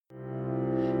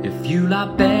if you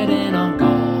like betting on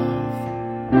golf.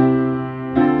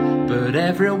 But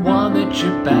everyone that you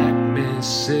back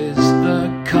misses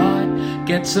the cut.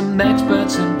 Get some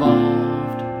experts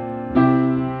involved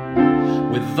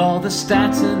with all the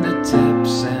stats and the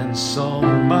tips and so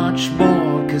much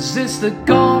more. Cause it's the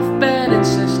golf betting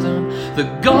system, the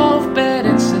golf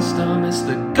betting system. It's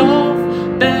the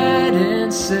golf betting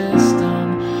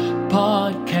system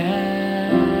podcast.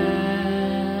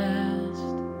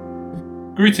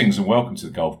 Greetings and welcome to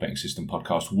the Golf Betting System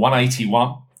podcast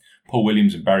 181. Paul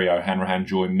Williams and Barry O'Hanrahan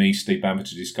join me, Steve Bamford,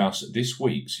 to discuss this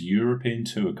week's European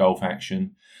Tour golf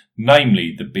action,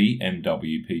 namely the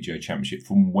BMW PGA Championship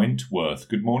from Wentworth.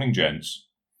 Good morning, gents.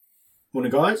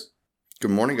 Morning, guys.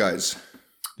 Good morning, guys.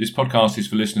 This podcast is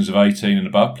for listeners of 18 and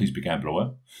above. Please be gamble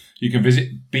aware. You can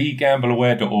visit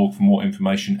begambleaware.org for more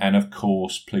information, and of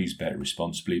course, please bet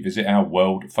responsibly. Visit our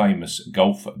world-famous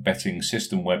golf betting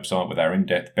system website with our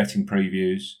in-depth betting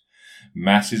previews,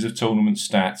 masses of tournament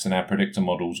stats, and our predictor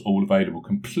models, all available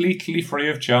completely free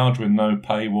of charge with no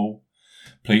paywall.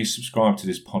 Please subscribe to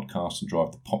this podcast and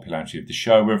drive the popularity of the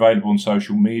show. We're available on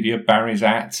social media. Barry's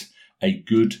at A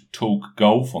Good Talk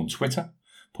Golf on Twitter.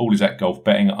 Paul is at Golf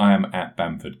Betting. I am at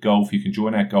Bamford Golf. You can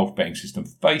join our Golf Betting System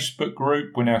Facebook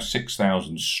group. We're now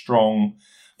 6,000 strong.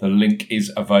 The link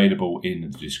is available in the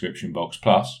description box.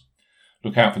 Plus,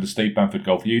 look out for the Steve Bamford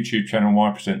Golf YouTube channel where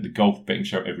I present the Golf Betting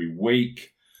Show every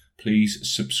week. Please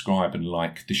subscribe and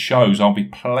like the shows. I'll be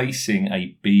placing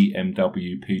a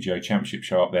BMW PGA Championship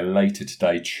show up there later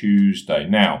today, Tuesday.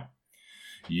 Now,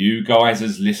 you guys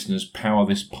as listeners power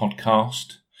this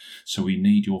podcast, so we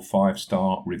need your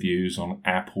 5-star reviews on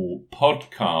Apple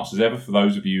Podcasts. As ever, for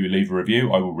those of you who leave a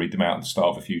review, I will read them out at the start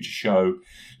of a future show.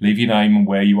 Leave your name and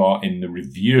where you are in the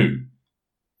review.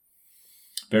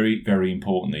 Very, very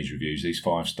important, these reviews, these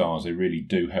 5 stars. They really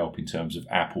do help in terms of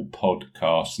Apple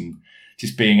Podcasts and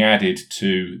just being added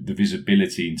to the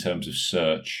visibility in terms of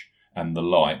search and the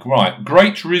like. Right,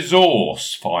 great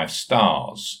resource, 5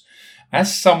 stars.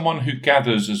 As someone who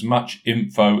gathers as much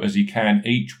info as he can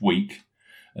each week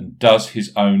and does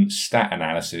his own stat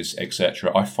analysis,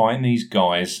 etc., I find these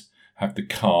guys have the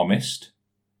calmest,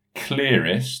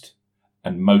 clearest,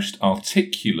 and most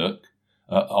articulate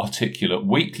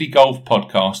weekly golf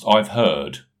podcast I've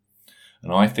heard.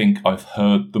 And I think I've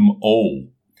heard them all.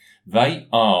 They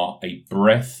are a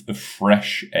breath of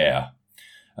fresh air.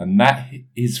 And that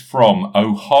is from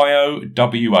Ohio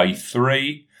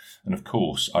WA3. And of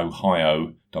course,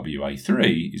 Ohio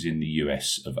WA3 is in the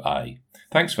US of A.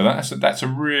 Thanks for that. That's a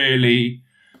really,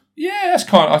 that's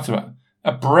kind of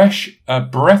a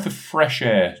breath of fresh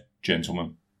air,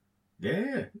 gentlemen.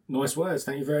 Yeah, nice words.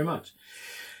 Thank you very much.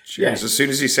 Cheers. Yeah. As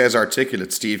soon as he says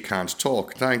articulate, Steve can't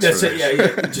talk. Thanks That's for it, that.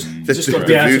 yeah.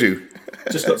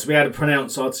 Just got to be able to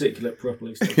pronounce articulate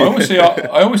properly.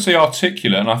 I always say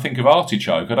articulate and I think of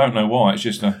artichoke. I don't know why. It's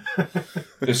just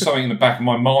there's something in the back of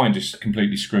my mind just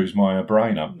completely screws my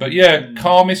brain up. But yeah,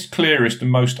 calmest, clearest and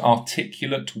most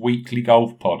articulate weekly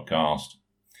golf podcast.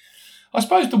 I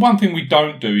suppose the one thing we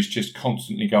don't do is just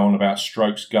constantly go on about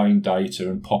strokes gained data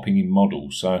and popping in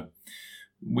models. So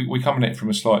we come at it from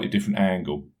a slightly different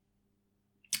angle.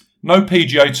 No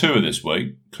PGA Tour this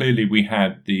week. Clearly we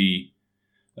had the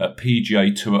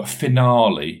PGA Tour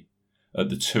finale at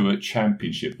the Tour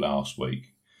Championship last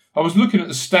week. I was looking at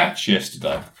the stats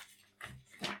yesterday.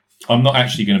 I'm not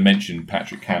actually going to mention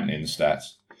Patrick Cantlay in the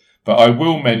stats, but I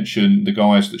will mention the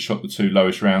guys that shot the 2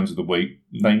 lowest rounds of the week,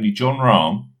 namely Jon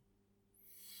Rahm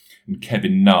and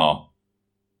Kevin Na.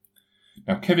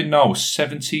 Now, Kevin Na was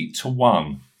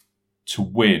 70-1 to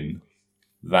win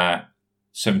that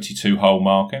 72-hole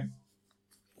market.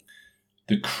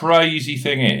 The crazy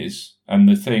thing is, and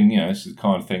the thing, this is the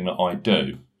kind of thing that I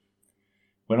do,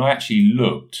 when I actually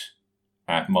looked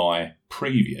at my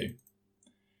preview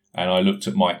and I looked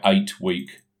at my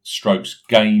 8-week strokes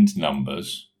gained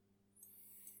numbers,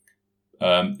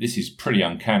 this is pretty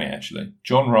uncanny actually.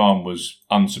 Jon Rahm was,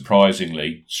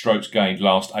 unsurprisingly, strokes gained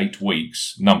last 8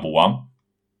 weeks, number 1.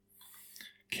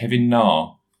 Kevin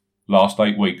Na, last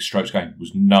 8 weeks, strokes gained,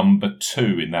 was number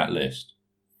 2 in that list.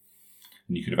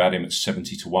 And you could have had him at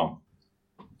 70-1.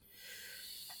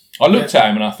 I looked at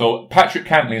him and I thought, Patrick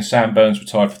Cantlay and Sam Burns were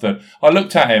tied for third. I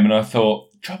looked at him and I thought,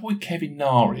 trouble with Kevin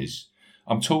Na is,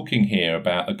 I'm talking here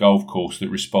about a golf course that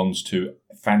responds to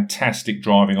fantastic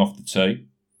driving off the tee.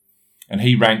 And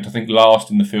he ranked, I think,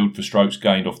 last in the field for strokes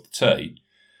gained off the tee.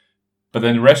 But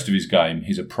then the rest of his game,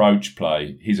 his approach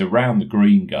play, his around the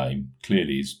green game,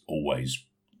 clearly is always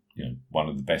one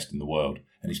of the best in the world.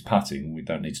 And his putting, we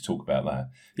don't need to talk about that.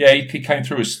 Yeah, he came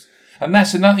through us. And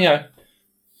that's another,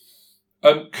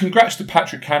 Congrats to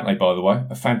Patrick Cantlay, by the way.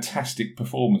 A fantastic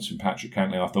performance from Patrick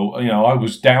Cantlay, I thought. I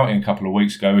was doubting a couple of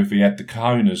weeks ago if he had the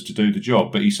cojones to do the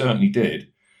job, but he certainly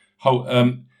did.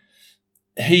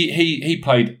 He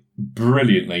played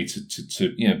brilliantly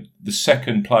to the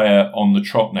second player on the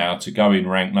trot now to go in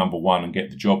ranked number 1 and get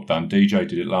the job done. DJ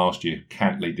did it last year.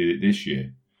 Cantlay did it this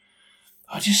year.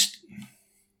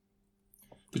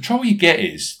 The trouble you get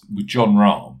is with John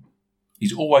Rahm,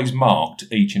 he's always marked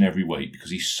each and every week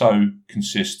because he's so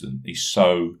consistent. He's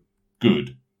so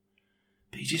good.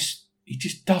 But he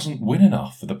just doesn't win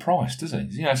enough for the price, does he?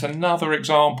 It's another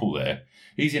example there.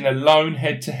 He's in a lone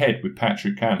head-to-head with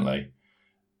Patrick Cantlay,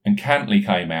 and Cantlay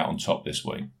came out on top this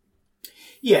week.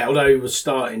 Yeah, although he was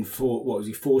starting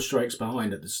 4 strokes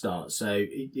behind at the start, so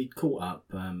he caught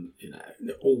up,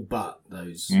 all but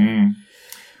those...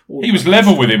 He was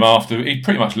level with him after. He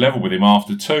pretty much level with him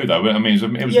after 2, though. I mean,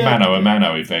 it was mano a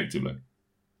mano, effectively.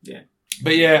 Yeah.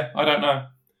 But yeah, I don't know.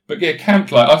 But yeah,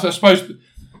 Cantlay. I suppose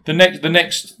the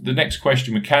next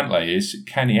question with Cantlay is: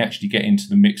 can he actually get into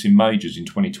the mix in majors in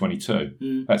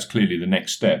 2022? That's clearly the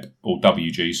next step, or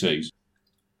WGCs.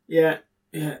 Yeah.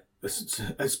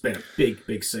 It's been a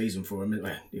big season for him.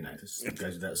 It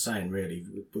goes without saying, really,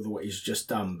 with what he's just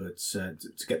done. But to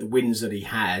get the wins that he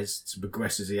has, to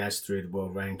progress as he has through the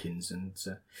world rankings, and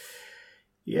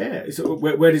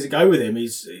where does it go with him?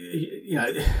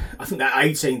 I think that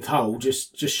 18th hole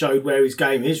just showed where his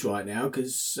game is right now,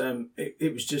 because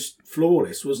it was just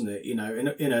flawless, wasn't it? In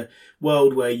a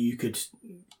world where you could,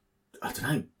 I don't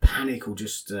know, panic or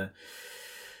just.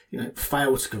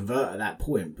 Fail to convert at that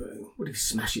point, but would he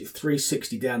smash it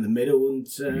 360 down the middle and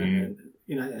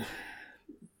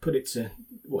put it to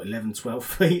 11, 12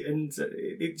 feet, and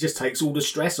it just takes all the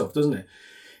stress off, doesn't it?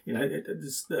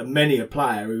 There's many a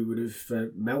player who would have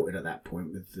melted at that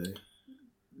point with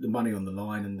the money on the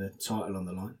line and the title on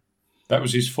the line. That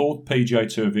was his 4th PGA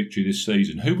Tour victory this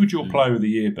season. Who would your player of the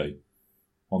year be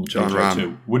on the John PGA Rahm.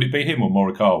 Tour? Would it be him or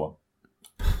Morikawa?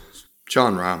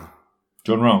 John Rahm.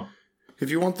 John Rahm. If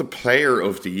you want the player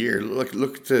of the year, look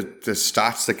at the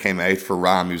stats that came out for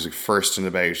Rahm. He was first in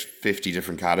about 50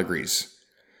 different categories.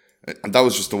 And that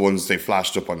was just the ones they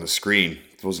flashed up on the screen.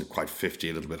 It wasn't quite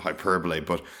 50, a little bit hyperbole.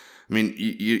 But, I mean,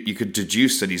 you could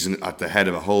deduce that he's at the head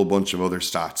of a whole bunch of other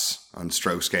stats on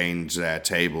strokes gained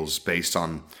tables based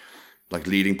on,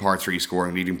 leading par 3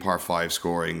 scoring, leading par 5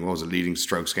 scoring, leading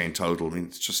strokes gained total. I mean,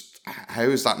 it's just, how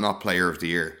is that not player of the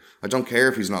year? I don't care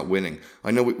if he's not winning.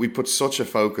 I know we put such a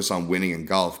focus on winning in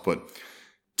golf, but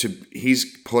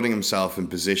he's putting himself in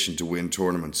position to win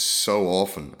tournaments so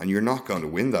often, and you're not going to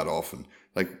win that often.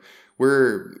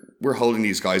 We're holding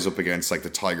these guys up against the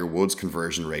Tiger Woods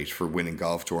conversion rate for winning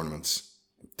golf tournaments.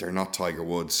 They're not Tiger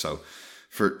Woods, so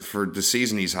for the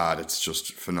season he's had, it's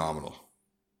just phenomenal.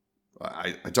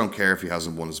 I don't care if he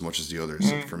hasn't won as much as the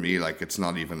others. For me, it's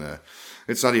not even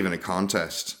a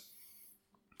contest.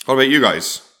 What about you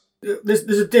guys? There's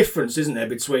a difference, isn't there,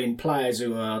 between players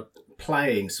who are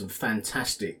playing some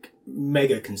fantastic,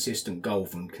 mega consistent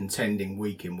golf and contending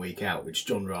week in, week out, which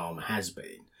John Rahm has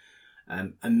been,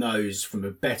 and those from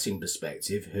a betting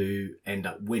perspective who end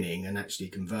up winning and actually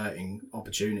converting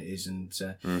opportunities and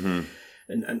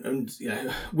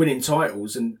winning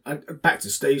titles. And back to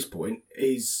Steve's point,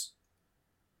 he's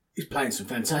playing some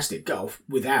fantastic golf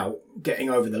without getting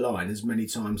over the line as many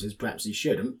times as perhaps he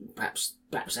should. And perhaps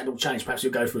that'll change. Perhaps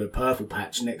he'll go through a purple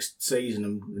patch next season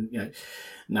and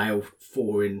nail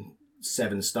 4 in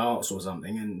 7 starts or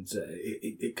something, and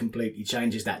it completely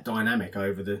changes that dynamic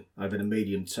over the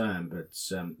medium term. But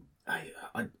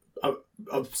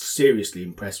I'm seriously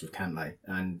impressed with Cantlay,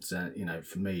 and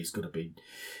for me, he's got to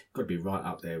be right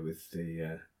up there with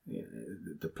the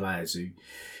players who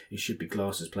should be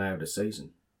classed as player of the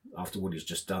season after what he's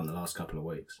just done the last couple of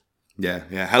weeks. Yeah.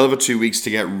 Hell of a 2 weeks to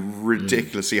get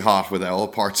ridiculously hot with all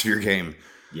parts of your game.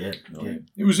 Yeah.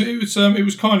 It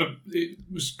was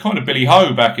kind of Billy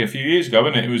Ho back a few years ago,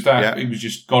 wasn't it? It was that He was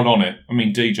just got on it. I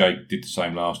mean, DJ did the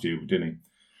same last year, didn't he?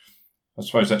 I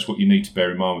suppose that's what you need to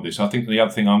bear in mind with this. I think the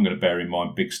other thing I'm going to bear in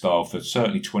mind, big style for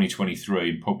certainly 2023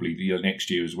 and probably the next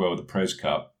year as well, the Prez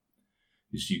Cup,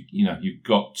 is you've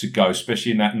got to go,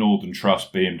 especially in that Northern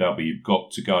Trust BMW. You've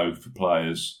got to go for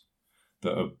players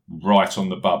that are right on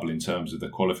the bubble in terms of the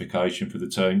qualification for the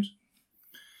teams.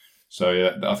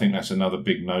 So I think that's another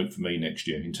big note for me next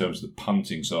year in terms of the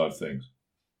punting side of things.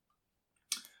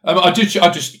 I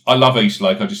love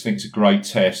Eastlake. I just think it's a great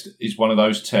test. It's one of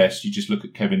those tests. You just look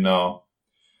at Kevin Na.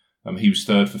 He was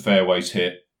 3rd for fairways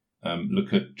hit.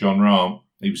 Look at John Rahm.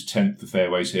 He was 10th for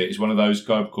fairways hit. It's one of those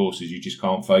golf courses you just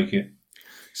can't fake it.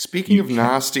 Speaking of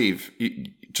Na, Steve,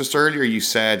 just earlier you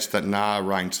said that Na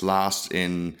ranked last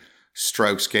in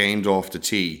strokes gained off the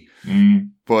tee.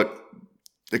 But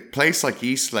a place like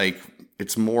Eastlake,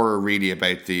 it's more really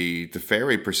about the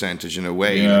fairway percentage in a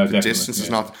way. Yeah, the distance is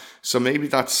not. So maybe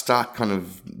that stat kind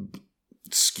of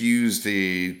skews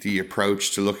the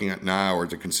approach to looking at now, or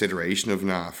the consideration of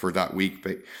now for that week.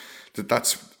 But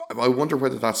I wonder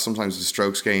whether that's sometimes the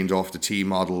strokes gained off the tee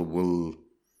model will.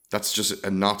 That's just a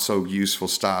not so useful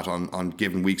stat on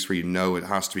given weeks where you know it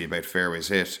has to be about fairways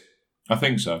hit. I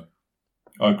think so.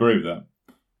 I agree with that.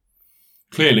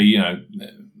 Clearly,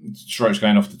 strokes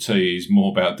going off the tee is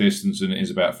more about distance than it is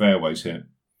about fairways hit.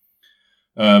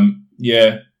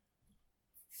 Yeah.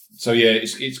 So yeah,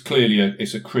 it's clearly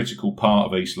a critical part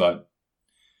of Eastlake.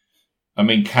 I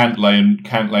mean, Cantlay,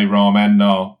 Rahm and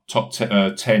Nah, top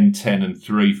 10, 10 and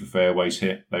 3 for fairways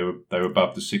hit. They were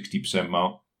above the 60%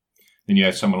 mark. Then you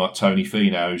had someone like Tony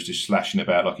Finau who's just slashing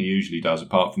about like he usually does,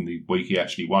 apart from the week he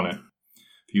actually won it. A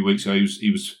few weeks ago,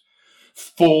 he was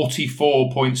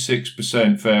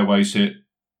 44.6% fairways hit.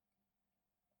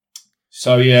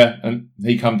 So yeah, and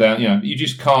he come down. You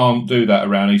just can't do that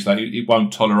around Eastlake. It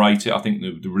won't tolerate it. I think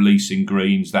the releasing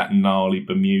greens, that gnarly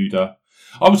Bermuda.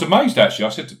 I was amazed actually. I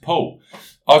said to Paul,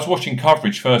 I was watching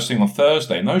coverage first thing on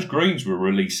Thursday, and those greens were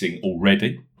releasing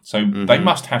already. So they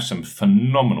must have some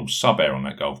phenomenal sub-air on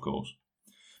that golf course,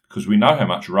 because we know how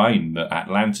much rain that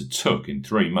Atlanta took in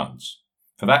 3 months.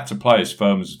 For that to play as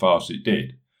firm as fast as it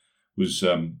did was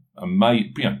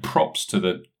props to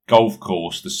the golf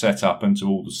course, the setup, and to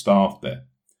all the staff there.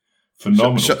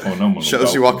 Phenomenal.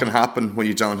 Shows you what can happen when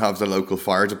you don't have the local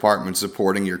fire department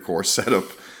supporting your course setup.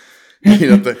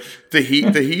 The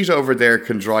heat over there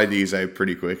can dry these out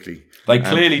pretty quickly. They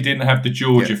clearly didn't have the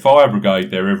Georgia Fire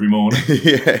Brigade there every morning.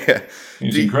 Yeah. It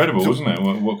was incredible, wasn't it?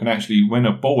 What can actually, when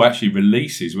a ball actually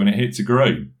releases when it hits a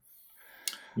green.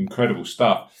 Incredible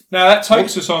stuff. Now that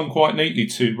takes us on quite neatly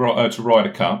to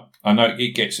Ryder Cup. I know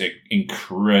it gets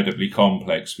incredibly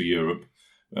complex for Europe.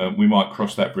 We might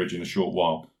cross that bridge in a short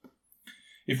while.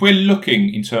 If we're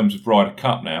looking in terms of Ryder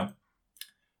Cup now,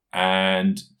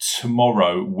 and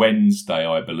tomorrow, Wednesday,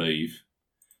 I believe,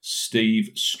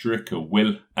 Steve Stricker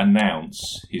will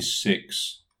announce his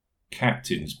 6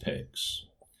 captain's picks.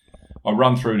 I'll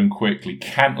run through them quickly.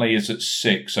 Cantlay is at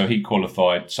 6, so he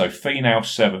qualified. So Finau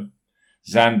 7,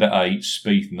 Xander 8,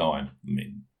 Spieth 9. I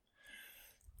mean,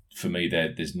 for me,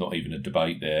 there's not even a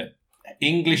debate there.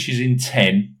 English is in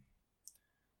 10,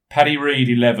 Paddy Reed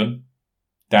 11,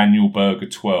 Daniel Berger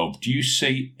 12. Do you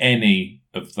see any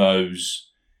of those?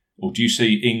 Or do you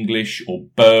see English or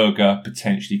Berger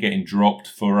potentially getting dropped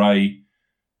for a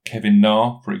Kevin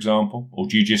Na, for example? Or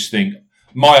do you just think,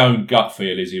 my own gut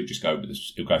feel is he'll just go with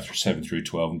this, he'll go through 7 through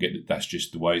 12 and that's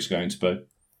just the way it's going to be?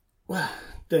 Well,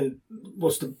 then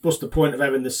what's the point of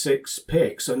having the 6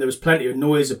 picks? And there was plenty of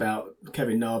noise about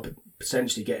Kevin Na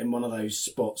potentially getting one of those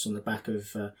spots on the back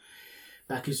of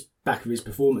his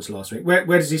performance last week. Where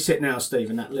does he sit now,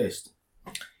 Steve, in that list?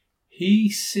 He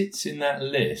sits in that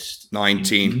list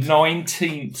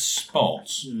 19th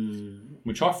spot,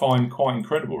 which I find quite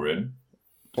incredible, really.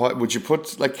 What would you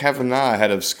put like Kevin Na ahead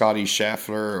of Scotty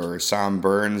Scheffler or Sam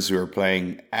Burns, who are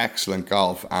playing excellent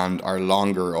golf and are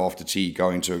longer off the tee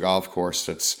going to a golf course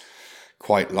that's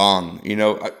quite long?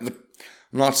 I'm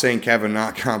not saying Kevin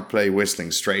Na can't play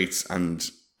Whistling Straits, and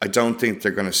I don't think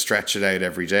they're going to stretch it out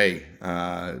every day.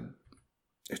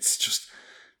 It's just,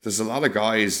 there's a lot of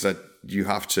guys that you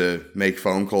have to make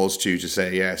phone calls to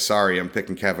say, yeah, sorry, I'm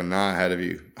picking Kevin Na ahead of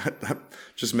you. That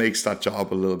just makes that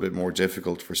job a little bit more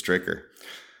difficult for Stricker.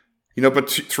 But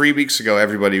 3 weeks ago,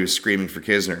 everybody was screaming for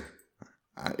Kisner.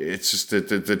 It's just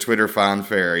the Twitter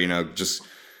fanfare, just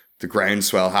the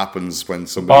groundswell happens when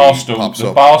somebody pops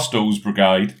up. The Barstools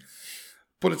Brigade.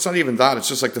 But it's not even that. It's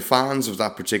just like the fans of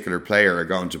that particular player are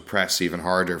going to press even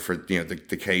harder for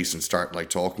the case and start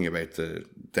talking about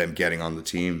them getting on the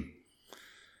team.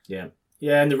 Yeah,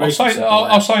 and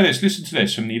I'll say this. Listen to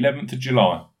this from the 11th of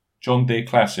July. John Deere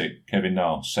Classic, Kevin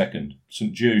Na, 2nd.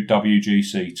 St Jude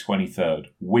WGC, 23rd.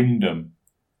 Wyndham,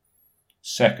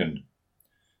 2nd.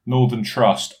 Northern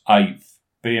Trust, 8th.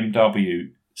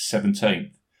 BMW,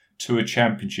 17th. Tour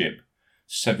Championship,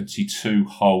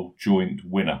 72-hole joint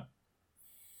winner.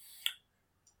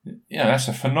 Yeah, that's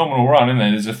a phenomenal run, isn't there?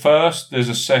 There's a first, there's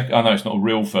a second. I know it's not a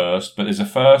real first, but there's a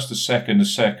first, a second, the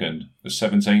 17th and the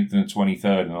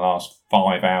 23rd in the last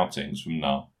 5 outings from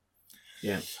Na.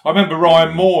 Yeah. I remember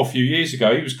Ryan Moore a few years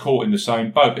ago. He was caught in the same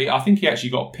boat. I think he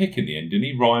actually got a pick in the end, didn't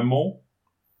he, Ryan Moore?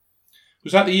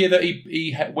 Was that the year that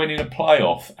he went in a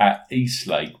playoff at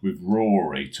Eastlake with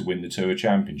Rory to win the Tour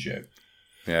Championship?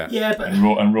 Yeah. Yeah, but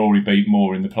and Rory beat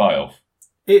Moore in the playoff.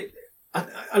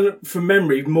 From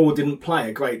memory, Moore didn't play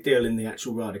a great deal in the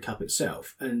actual Ryder Cup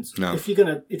itself. And No. if you're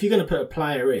gonna put a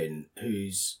player in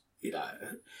who's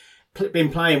been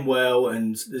playing well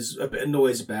and there's a bit of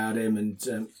noise about him, and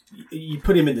you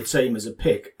put him in the team as a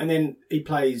pick, and then he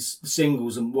plays the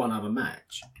singles and one other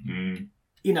match.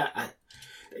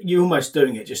 You're almost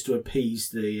doing it just to appease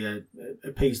the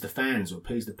fans or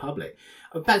appease the public.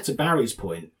 Back to Barry's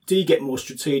point, do you get more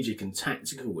strategic and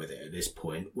tactical with it at this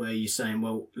point, where you're saying,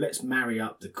 well, let's marry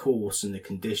up the course and the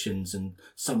conditions and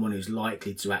someone who's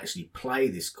likely to actually play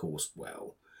this course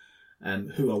well,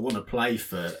 who I want to play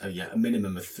for a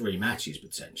minimum of 3 matches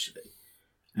potentially,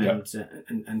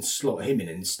 and slot him in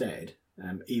instead,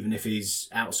 even if he's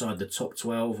outside the top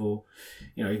 12 or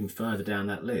even further down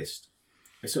that list.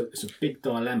 It's a big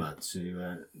dilemma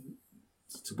to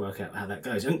work out how that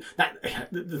goes, and that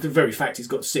the very fact he's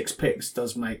got 6 picks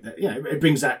does make that it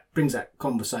brings that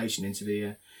conversation into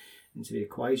the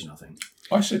equation. I think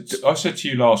I said to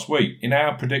you last week, in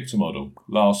our predictor model,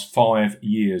 last 5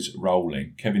 years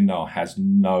rolling, Kevin Na has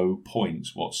no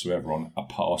points whatsoever on a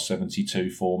par 72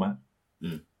 format.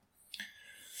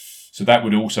 So that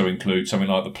would also include something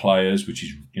like the Players, which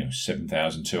is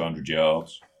 7,200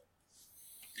 yards.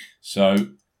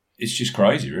 So it's just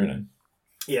crazy, really.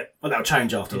 Yeah, well, that'll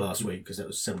change after last week because that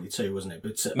was 72, wasn't it?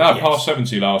 But no, par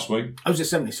 70 last week. I was at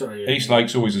 70. Sorry, East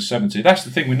Lake's always a 70. That's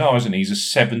the thing we know, isn't he? He's a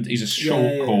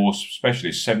short course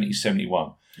specialist. 70,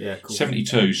 71. Yeah, cool.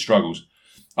 72 struggles.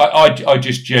 I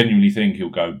just genuinely think he'll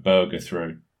go Berger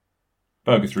through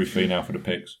Finau for the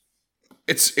picks.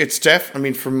 It's I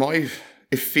mean,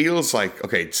 it feels like,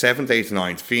 okay, 7th, 8th,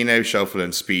 9th, Finau, Schauffele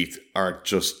and Spieth are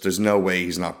just, there's no way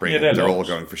he's not bringing it. They're all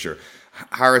going for sure.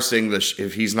 Harris English,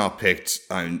 if he's not picked,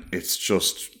 it's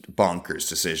just bonkers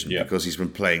decision because he's been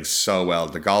playing so well,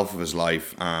 the golf of his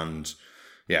life, and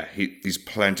he's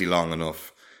plenty long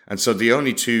enough. And so the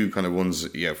only 2 kind of ones,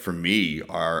 for me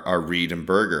are Reed and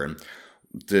Berger. And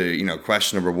the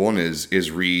question number 1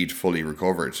 is Reed fully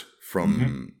recovered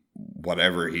from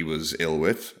whatever he was ill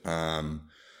with? Berger's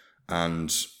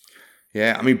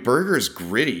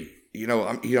gritty.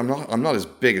 I'm not as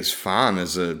big as fan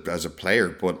as a player,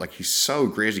 but like he's so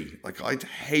gritty. Like I'd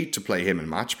hate to play him in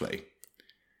match play.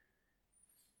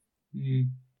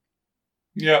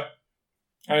 Yeah,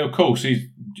 and of course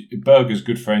Berger's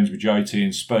good friends with JT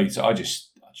and Spieth. I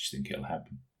just think it'll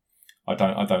happen. I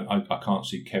can't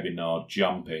see Kevin Na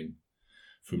jumping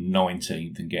from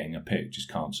 19th and getting a pick. Just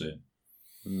can't see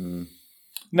it.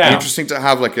 Now, interesting to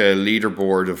have like a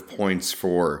leaderboard of points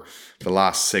for the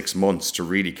last 6 months to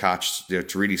really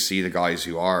to really see the guys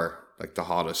who are like the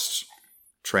hottest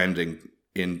trending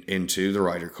into the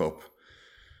Ryder Cup.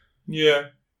 Yeah.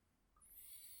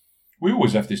 We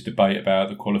always have this debate about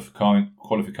the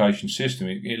qualification system.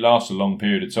 It lasts a long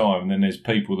period of time, and then there's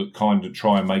people that kind of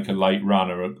try and make a late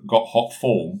runner, got hot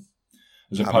form,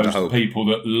 as opposed to people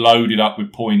that loaded up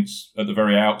with points at the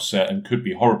very outset and could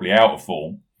be horribly out of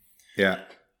form. Yeah.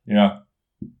 Yeah,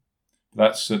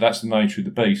 that's the nature of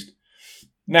the beast.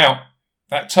 Now,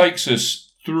 that takes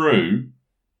us through...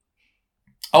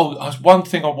 one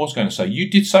thing I was going to say. You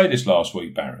did say this last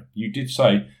week, Barron. You did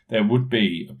say there would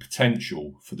be a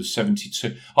potential for the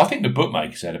 72. I think the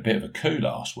bookmakers had a bit of a coup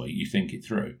last week. You think it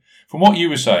through. From what you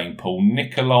were saying, Paul,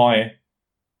 Nicolai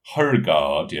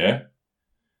Højgaard,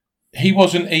 he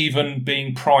wasn't even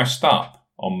being priced up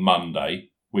on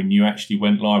Monday when you actually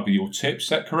went live with your tips. Is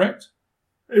that correct?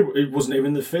 It wasn't even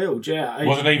in the field, yeah.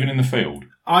 Wasn't even in the field?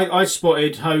 I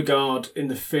spotted Højgaard in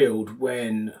the field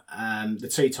when the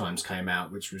tee times came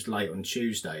out, which was late on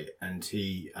Tuesday, and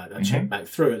I checked back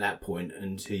through at that point,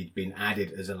 and he'd been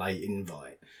added as a late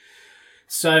invite.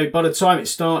 So by the time it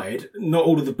started, not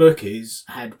all of the bookies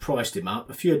had priced him up.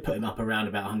 A few had put him up around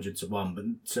about 100 to 1, but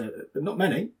not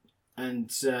many.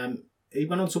 And he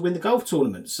went on to win the golf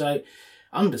tournament. So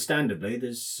understandably,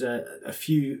 there's a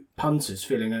few punters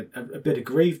feeling a bit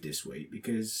aggrieved this week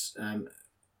because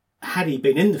had he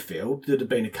been in the field, there'd have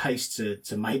been a case to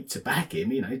back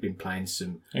him. He'd been playing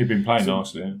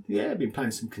nicely. Yeah, he'd been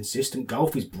playing some consistent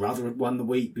golf. His brother had won the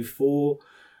week before.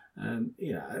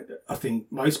 I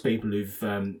think most people who've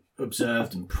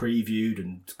observed and previewed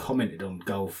and commented on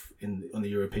golf on the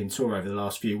European Tour over the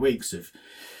last few weeks have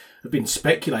been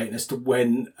speculating as to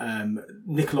when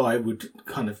Nicolai would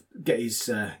kind of get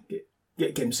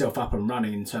himself up and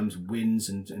running in terms of wins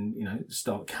and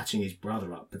start catching his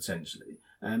brother up potentially.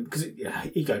 Because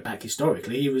you go back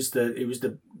historically, he was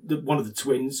the one of the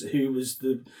twins who was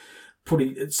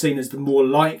probably seen as the more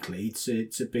likely to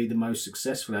be the most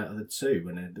successful out of the two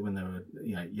when they were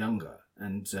younger.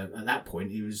 And at that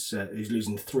point, he was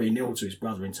losing 3-0 to his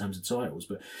brother in terms of titles,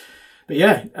 but But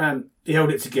yeah, he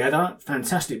held it together.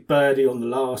 Fantastic birdie on the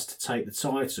last to take the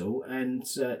title, and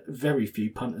very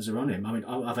few punters are on him. I mean,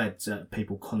 I've had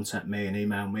people contact me and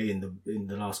email me in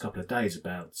the last couple of days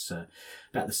about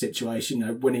the situation. You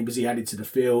know, when was he added to the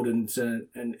field and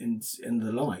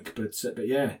the like. But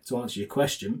yeah, to answer your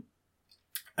question.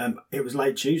 It was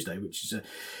late Tuesday, which is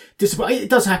disappointing.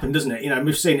 It does happen, doesn't it? You know,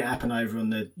 we've seen it happen over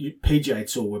on the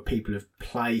PGA Tour where people have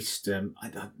placed. There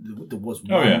was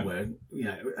one where, you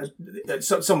know,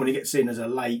 someone who gets in as a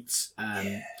late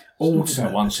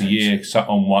alternate. Once a year,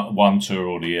 on one tour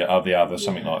or the other,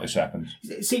 something like this happens.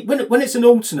 See, when it's an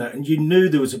alternate and you knew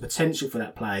there was a potential for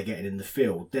that player getting in the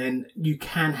field, then you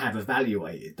can have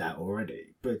evaluated that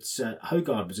already. But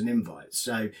Hogard was an invite,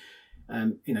 so.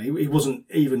 You know, he wasn't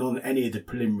even on any of the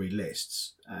preliminary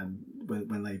lists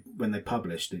when they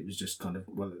published. It was just kind of,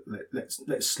 well,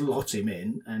 let's slot him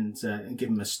in and give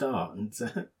him a start. And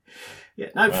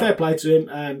fair play to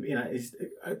him. You know,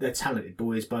 they're talented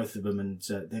boys, both of them, and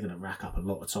they're going to rack up a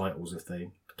lot of titles if they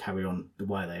carry on the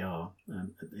way they are.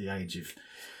 At the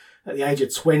age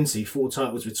of 20, 4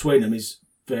 titles between them is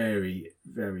very,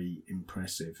 very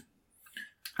impressive.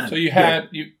 So you had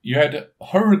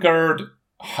Hurgard.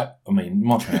 I mean,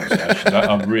 my pronunciation,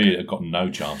 I've really got no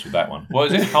chance with that one.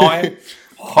 What is it?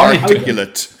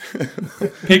 Articulate.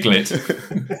 Piglet.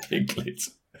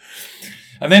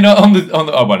 And then on the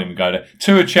I won't even go there.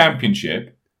 Tour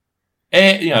Championship,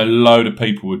 you know, a load of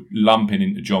people were lumping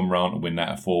into John Rahm to win that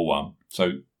at 4-1.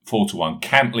 So 4-1.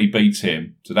 Cantley beats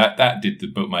him. So that did the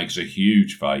bookmakers a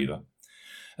huge favour.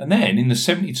 And then in the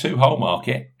 72-hole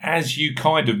market, as you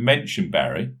kind of mentioned,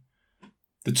 Barry,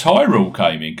 the tie rule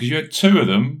came in because you had 2 of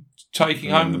them taking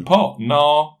home the pot,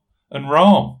 Nah and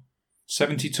Rahm.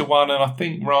 70-1, and I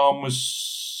think Rahm was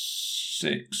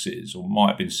 6s or might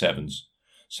have been 7s.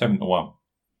 7-1.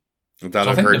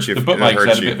 That'll hurt you. The bookmakers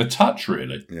had a bit of a touch,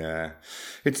 really. Yeah.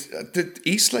 It's the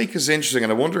Eastlake is interesting,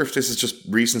 and I wonder if this is just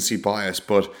recency bias,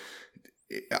 but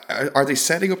are they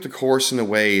setting up the course in a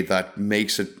way that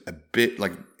makes it a bit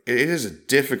like it is a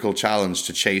difficult challenge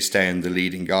to chase down the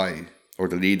leading guy or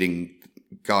the leading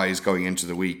guys going into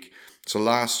the week. So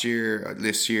this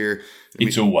year,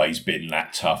 it's always been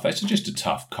that tough. That's just a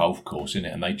tough golf course, isn't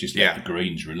it? And they just let the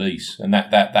greens release, and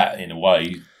that in a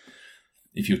way,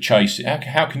 if you're chasing,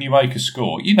 how can you make a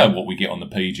score? You know what we get on the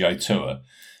PGA Tour.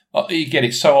 You get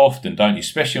it so often, don't you?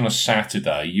 Especially on a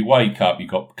Saturday, you wake up, you've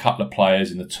got a couple of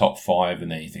players in the top 5, and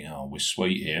then you think, oh, we're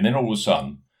sweet here, and then all of a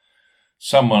sudden,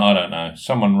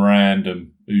 someone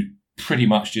random who pretty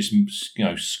much just, you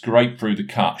know, scrape through the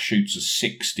cut, shoots a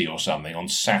 60 or something on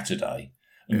Saturday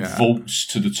and vaults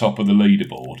to the top of the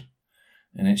leaderboard.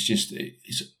 And it's just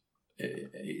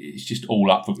all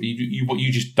up for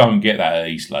you just don't get that at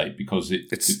Eastlake because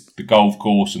the golf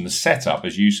course and the setup,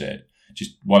 as you said,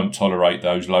 just won't tolerate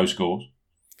those low scores.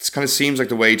 It kind of seems like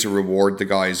the way to reward the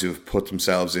guys who have put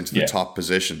themselves into the top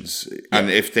positions. Yeah.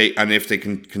 And if they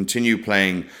can continue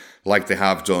playing like they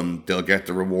have done, they'll get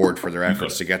the reward for their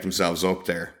efforts to get themselves up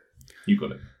there. You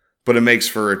got it. But it makes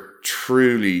for a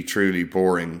truly, truly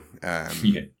boring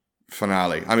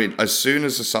finale. I mean, as soon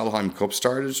as the Solheim Cup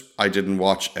started, I didn't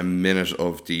watch a minute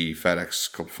of the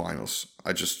FedEx Cup finals.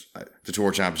 The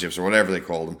Tour Championships or whatever they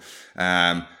call them.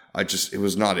 It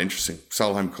was not interesting.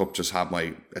 Solheim Cup just had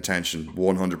my attention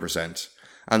 100%.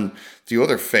 And the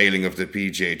other failing of the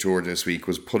PGA Tour this week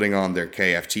was putting on their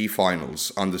KFT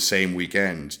finals on the same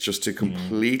weekend just to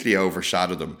completely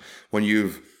overshadow them. When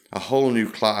you've a whole new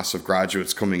class of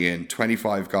graduates coming in,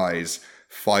 25 guys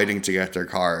fighting to get their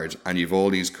card, and you've all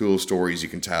these cool stories you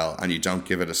can tell, and you don't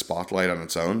give it a spotlight on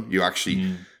its own. You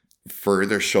actually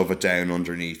further shove it down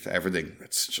underneath everything.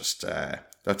 It's just,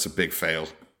 that's a big fail.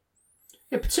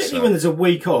 Yeah, particularly when there's a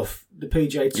week off the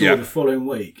PGA Tour the following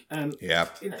week.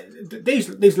 You know,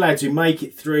 these lads who make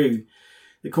it through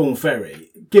the Corn Ferry,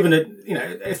 given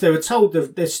if they were told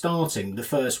that they're starting the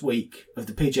first week of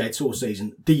the PGA Tour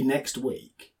season the next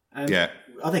week, are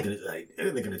they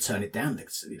going to turn it down?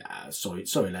 Sorry,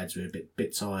 lads, we're a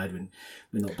bit tired and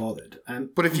we're not bothered.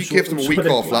 But if you give them a week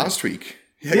off last week.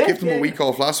 Give them a week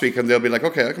off last week and they'll be like,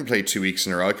 okay, I can play 2 weeks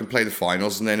in a row. I can play the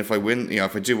finals. And then if I win,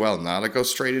 if I do well in that, I go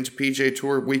straight into PGA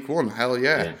Tour week 1. Hell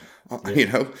yeah.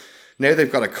 Now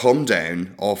they've got to come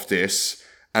down off this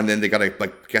and then they got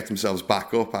to get themselves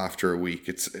back up after a week.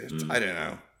 I don't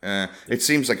know. It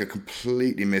seems like a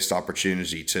completely missed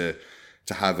opportunity to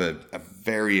have a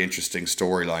very interesting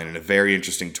storyline and a very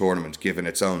interesting tournament given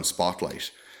its own spotlight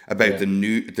about the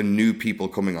new people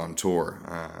coming on tour.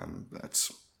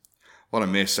 That's what a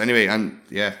miss. Anyway, and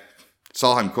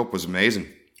Solheim Cup was amazing.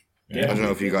 Yeah. I don't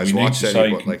know if you guys watched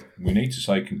it. We need to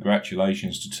say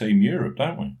congratulations to Team Europe,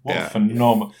 don't we? What a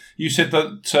phenomenal... You said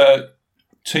that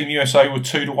Team USA were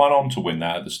 2-1 on to win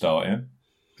that at the start, yeah?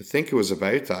 I think it was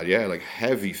about that, yeah, like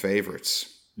heavy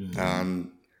favourites.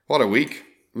 And what a week.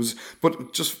 It was,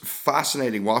 but just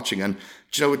fascinating watching. And,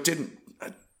 it didn't,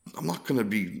 I'm not going to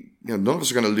be, none of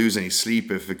us are going to lose any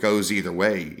sleep if it goes either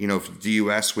way, if the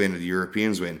US win or the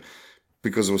Europeans win,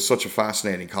 because it was such a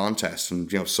fascinating contest.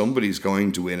 And, somebody's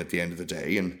going to win at the end of the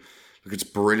day. And look, it's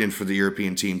brilliant for the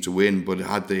European team to win, but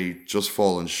had they just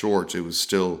fallen short, it was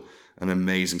still an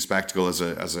amazing spectacle as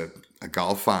a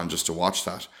golf fan just to watch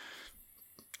that.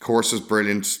 Course was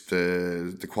brilliant.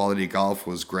 The quality of golf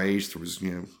was great. There was,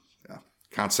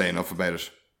 can't say enough about it.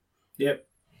 Yep.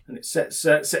 And it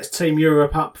sets Team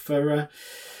Europe up for,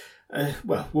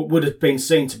 what would have been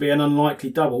seen to be an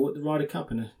unlikely double at the Ryder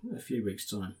Cup in a few weeks'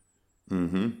 time.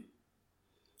 Mm-hmm.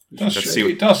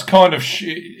 It does kind of...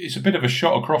 it's a bit of a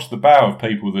shot across the bow of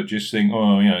people that just think,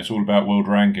 it's all about world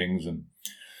rankings and,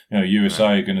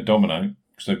 USA are going to dominate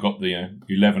because they've got the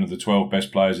 11 of the 12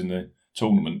 best players in the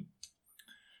tournament.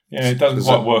 Yeah, it doesn't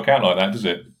quite work out like that, does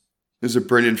it? There's a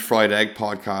brilliant Fried Egg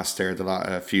podcast there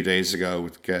a few days ago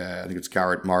with, I think it's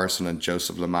Garrett Morrison and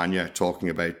Joseph Lamagna talking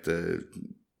about the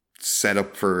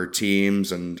setup for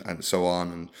teams and so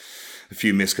on, and a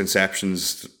few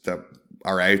misconceptions that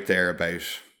are out there about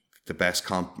the best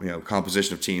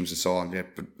composition of teams and so on. Yeah,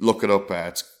 but look it up.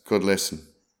 It's a good listen.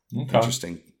 Okay.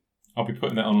 Interesting. I'll be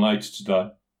putting that on later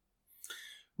today.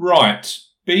 Right,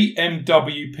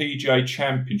 BMW PGA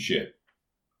Championship.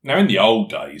 Now, in the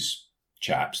old days,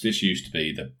 chaps, this used to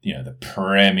be the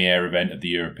premier event of the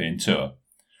European Tour,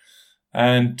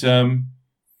 and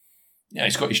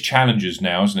it's got its challenges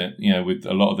now, isn't it? With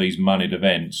a lot of these moneyed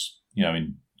events.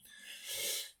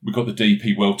 We've got the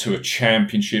DP World Tour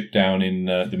Championship down in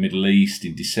the Middle East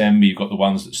in December. You've got the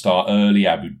ones that start early.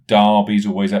 Abu Dhabi's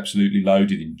always absolutely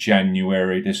loaded in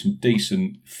January. There's some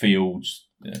decent fields,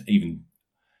 even.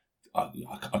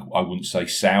 I wouldn't say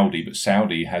Saudi, but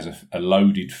Saudi has a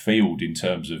loaded field in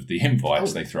terms of the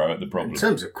invites they throw at the problem. In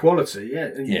terms of quality,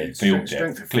 yeah. Field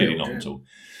depth, clearly not at all.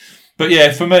 But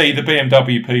yeah, for me, the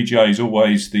BMW PGA is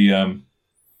always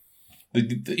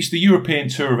it's the European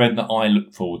Tour event that I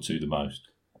look forward to the most.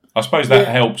 I suppose that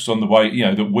helps on the way,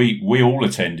 that we all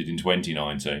attended in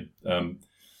 2019.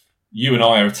 You and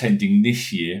I are attending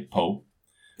this year, Paul.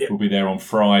 Yep. We'll be there on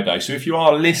Friday. So if you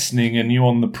are listening and you're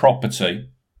on the property,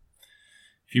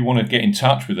 if you want to get in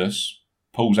touch with us,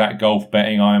 Paul's at Golf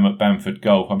Betting, I am at Bamford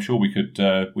Golf. I'm sure we could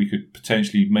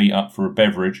potentially meet up for a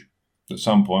beverage at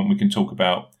some point. We can talk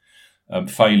about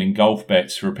failing golf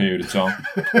bets for a period of time.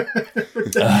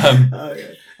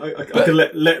 I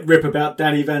could let rip about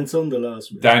Danny Van Tonder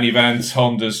last week. Danny Van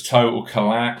Tonder's total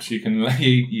collapse. You can I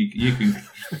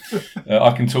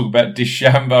can talk about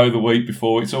DeChambeau the week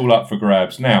before. It's all up for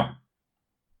grabs now.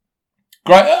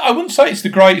 Great. I wouldn't say it's the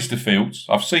greatest of fields.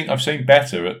 I've seen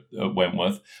better at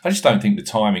Wentworth. I just don't think the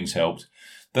timing's helped.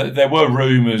 There were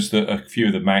rumours that a few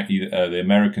of the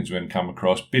Americans were going to come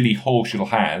across. Billy Horschel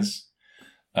has,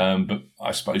 but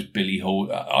I suppose Billy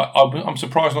I'm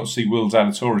surprised not to see Will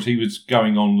Zalatoris. He was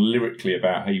going on lyrically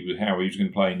about how he was going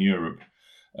to play in Europe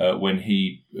when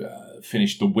he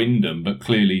finished the Wyndham, but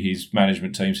clearly his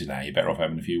management team said, "You're better off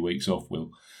having a few weeks off, Will."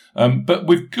 But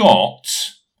we've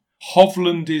got.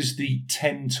 Hovland is the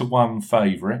 10-1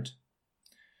 favourite.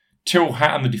 Tyrrell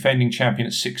Hatton, the defending champion,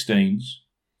 at 16s.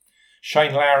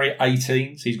 Shane Lowry at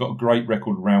 18s. He's got a great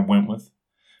record around Wentworth.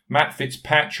 Matt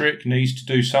Fitzpatrick needs to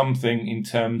do something in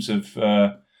terms of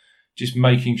just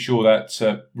making sure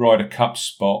that Ryder Cup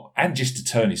spot, and just to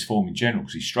turn his form in general,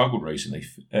 because he's struggled recently.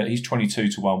 He's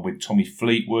 22-1 with Tommy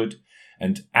Fleetwood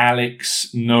and Alex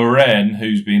Noren,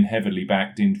 who's been heavily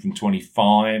backed in from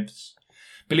 25s.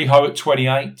 Billy Ho at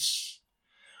 28s.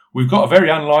 We've got a very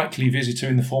unlikely visitor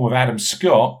in the form of Adam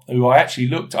Scott, who I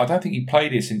don't think he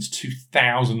played here since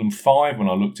 2005 when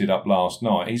I looked it up last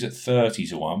night. He's at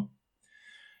 30-1.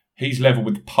 He's level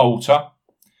with Poulter.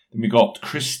 Then we've got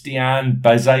Christian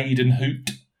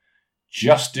Bezuidenhout.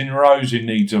 Justin Rosen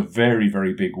needs a very,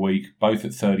 very big week, both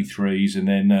at 33s. And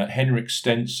then Henrik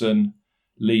Stenson,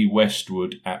 Lee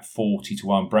Westwood at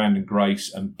 40-1, Brandon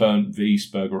Grace and Bernd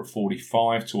Wiesberger at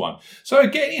 45-1. So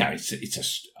again,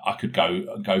 I could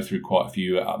go through quite a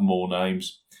few more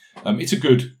names.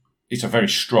 It's a very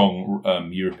strong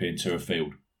European Tour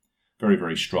field, very,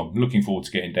 very strong. Looking forward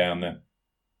to getting down there.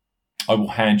 I will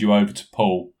hand you over to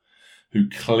Paul, who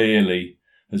clearly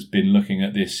has been looking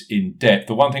at this in depth.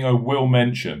 The one thing I will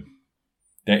mention,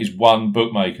 there is one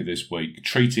bookmaker this week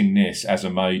treating this as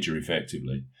a major,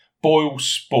 effectively. Boyle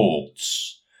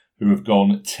Sports, who have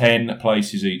gone 10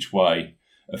 places each way,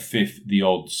 are fifth the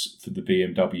odds for the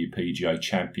BMW PGA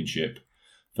Championship.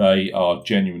 They are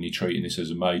genuinely treating this as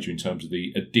a major in terms of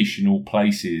the additional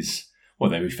places. Well,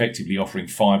 they're effectively offering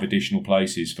 5 additional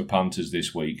places for punters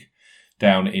this week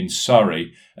down in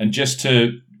Surrey. And just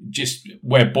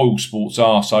where Boyle Sports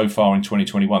are so far in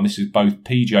 2021, this is both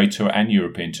PGA Tour and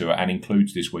European Tour and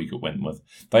includes this week at Wentworth.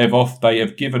 They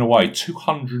have given away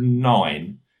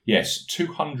 209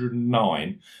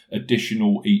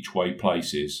 additional each way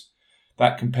places.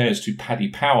 That compares to Paddy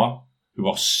Power, who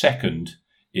are second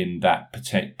in that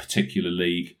particular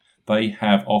league. They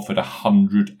have offered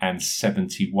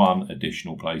 171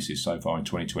 additional places so far in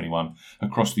 2021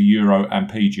 across the Euro and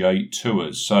PGA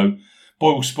Tours. So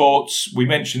Boyle Sports, we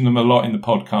mentioned them a lot in the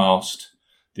podcast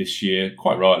this year,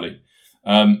 quite rightly.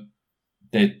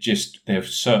 They're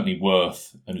certainly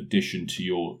worth an addition to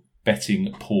your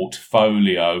betting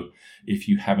portfolio if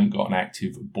you haven't got an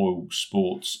active Boyle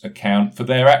Sports account. For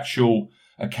their actual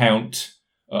account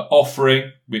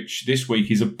offering, which this week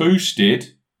is a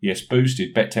boosted,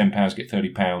 bet £10, get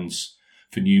 £30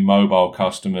 for new mobile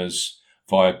customers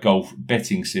via Golf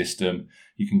Betting System.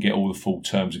 You can get all the full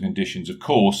terms and conditions, of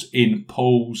course, in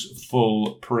Paul's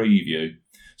full preview.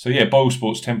 So yeah, Boyle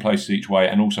Sports, 10 places each way,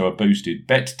 and also a boosted.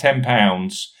 Bet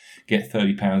 £10, get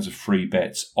 £30 of free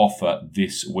bets offer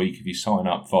this week if you sign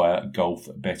up via Golf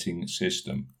Betting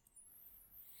System.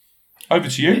 Over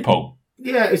to you, Paul.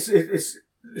 Yeah,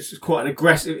 it's quite an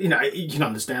aggressive. You know, you can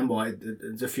understand why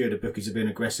a few of the bookies have been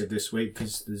aggressive this week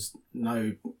because there's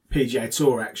no PGA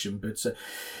Tour action. But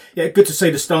yeah, good to see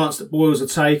the stance that Boyles are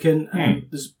taken.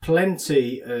 There's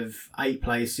plenty of 8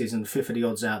 places and fifth of the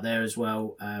odds out there as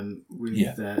well. With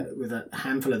a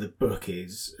handful of the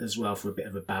bookies as well for a bit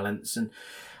of a balance.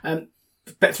 And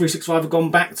Bet365 have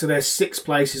gone back to their 6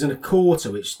 places and a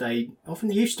quarter, which they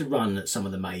often used to run at some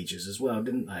of the majors as well,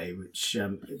 didn't they? Which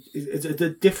is a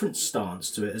different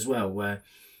stance to it as well, where,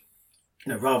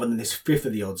 you know, rather than this fifth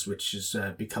of the odds, which has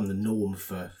become the norm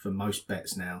for most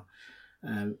bets now,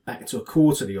 back to a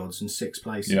quarter of the odds in 6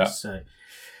 places. Yeah. So,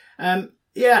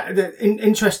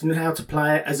 interesting how to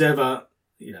play it as ever.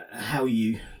 You know, how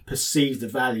you perceive the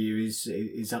value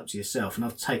is up to yourself, and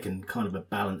I've taken kind of a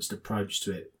balanced approach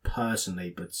to it personally.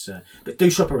 But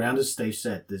do shop around, as Steve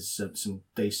said. There's some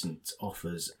decent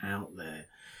offers out there.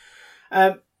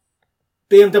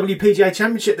 BMW PGA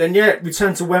Championship, then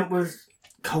return to Wentworth.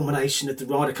 Culmination of the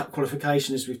Ryder Cup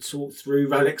qualification as we've talked through.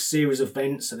 Rolex Series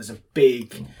events, so there's a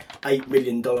big $8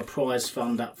 million prize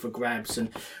fund up for grabs, and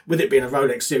with it being a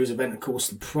Rolex Series event, of course,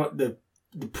 the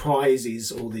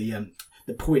prizes or the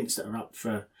points that are up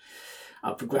for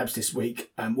grabs this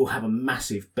week will have a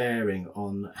massive bearing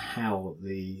on how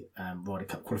the Ryder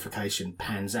Cup qualification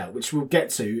pans out, which we'll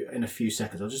get to in a few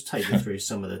seconds. I'll just take you through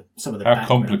some of the. How background.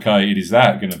 Complicated is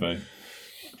that going to be?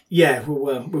 Yeah,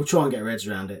 we'll try and get our heads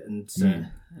around it and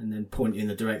then point you in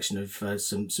the direction of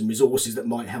some resources that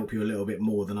might help you a little bit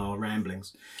more than our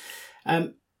ramblings.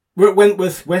 We're at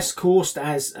Wentworth West Course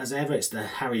as ever. It's the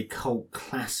Harry Colt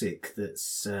Classic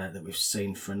that we've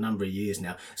seen for a number of years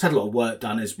now. It's had a lot of work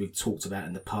done, as we've talked about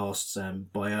in the past,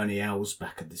 by Ernie Els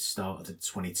back at the start of the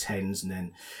 2010s, and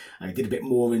then he did a bit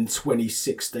more in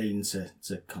 2016 to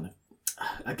kind of,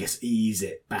 I guess, ease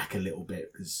it back a little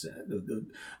bit, because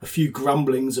a few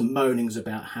grumblings and moanings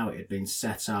about how it had been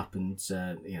set up, and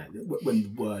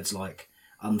when words like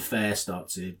unfair start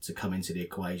to come into the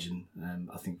equation,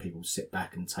 I think people sit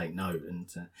back and take note. And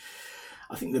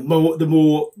I think the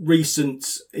more recent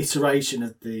iteration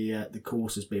of the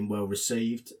course has been well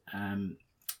received. It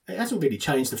hasn't really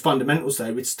changed the fundamentals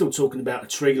though. We're still talking about a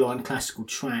tree-lined classical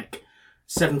track,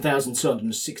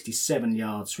 7,267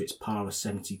 yards for its par of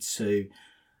 72.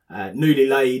 Newly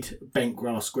laid bent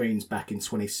grass greens back in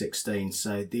 2016.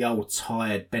 So the old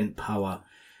tired bent power,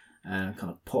 kind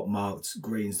of pot-marked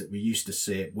greens that we used to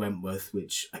see at Wentworth,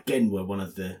 which again were one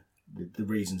of the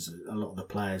reasons that a lot of the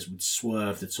players would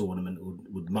swerve the tournament or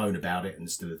would moan about it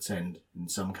and still attend in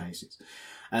some cases.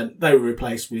 They were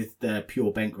replaced with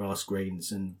pure bent grass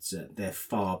greens, and they're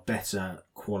far better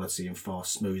quality and far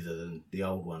smoother than the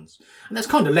old ones. And that's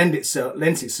kind of lent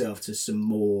itself to some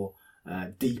more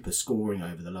deeper scoring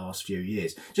over the last few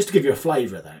years. Just to give you a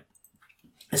flavour of that,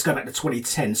 let's go back to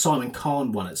 2010. Simon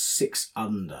Kahn won at 6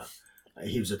 under.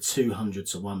 He was a 200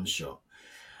 to 1 shot.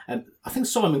 I think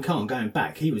Simon Kahn, going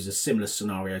back, he was a similar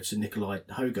scenario to Nikolai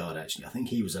Hogard, actually. I think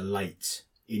he was a late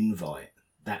invite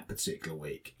that particular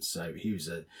week. So he was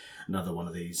another one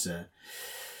of these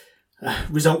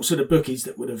results of the bookies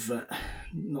that would have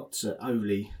not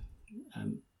overly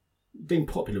been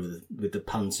popular with the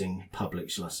punting public,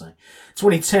 shall I say.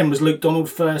 2010 was Luke Donald,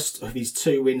 first of his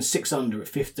 2 wins, 6 under at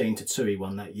 15 to 2 he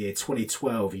won that year.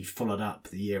 2012 he followed up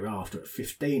the year after at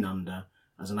 15 under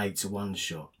as an 8 to 1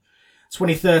 shot.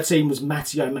 2013 was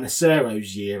Matteo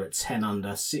Manasero's year at 10 under,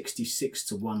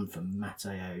 66-1 for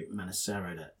Matteo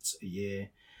Manasero that year.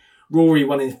 Rory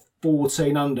won in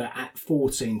 14 under at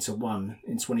 14-1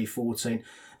 in 2014.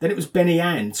 Then it was Benny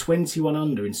Ann, 21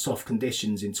 under in soft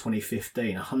conditions in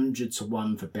 2015,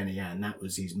 100-1 for Benny Ann. That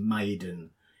was his maiden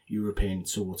European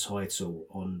Tour title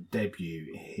on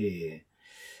debut here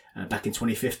back in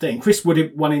 2015. Chris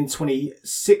Wood won in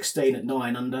 2016 at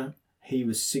 9 under. He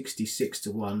was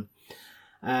 66-1.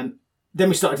 Then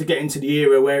we started to get into the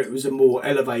era where it was a more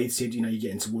elevated, you're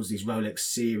getting towards these Rolex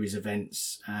Series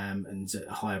events and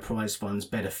higher prize funds,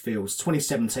 better fields.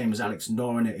 2017 was Alex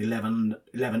Noren at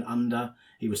 11 under.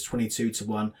 He was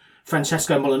 22-1.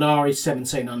 Francesco Molinari,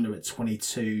 17 under at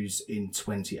 22s in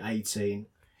 2018.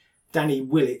 Danny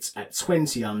Willett at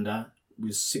 20 under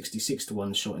was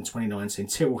 66-1 shot in 2019.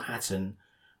 Tyrrell Hatton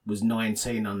was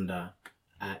 19 under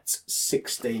at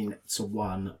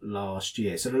 16-1 last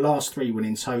year. So the last three went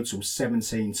in total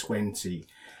 17, 20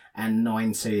 and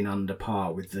 19 under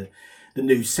par with the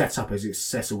new setup as it's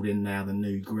settled in now, the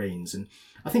new greens. And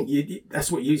I think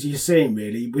that's what you're seeing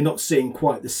really. We're not seeing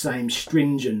quite the same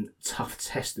stringent, tough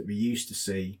test that we used to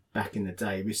see back in the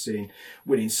day. We're seeing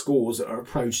winning scores that are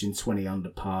approaching 20 under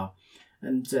par.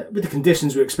 And with the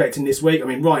conditions we're expecting this week,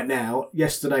 right now,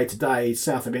 yesterday, today,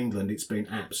 south of England, it's been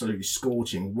absolutely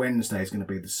scorching. Wednesday is going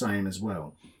to be the same as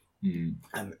well.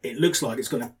 It looks like it's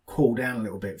going to cool down a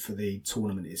little bit for the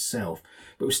tournament itself.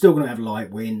 But we're still going to have light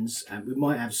winds. We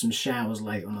might have some showers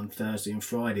late on Thursday and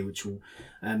Friday, which will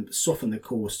soften the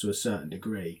course to a certain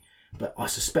degree. But I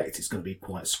suspect it's going to be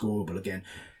quite scoreable again.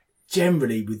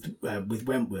 Generally, with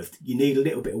Wentworth, you need a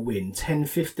little bit of wind, 10,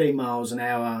 15 miles an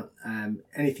hour,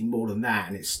 anything more than that,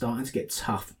 and it's starting to get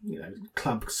tough.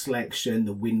 Club selection,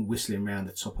 the wind whistling around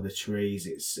the top of the trees,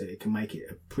 it can make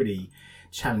it a pretty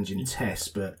challenging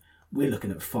test, but we're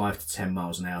looking at 5 to 10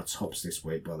 miles an hour tops this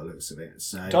week by the looks of it.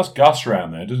 So it does gust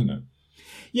around there, doesn't it?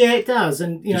 Yeah, it does.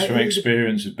 And just from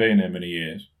experience of being there many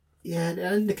years. Yeah,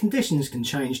 and the conditions can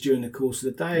change during the course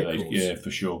of the day, of course. Yeah,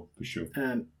 for sure.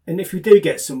 And if we do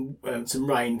get some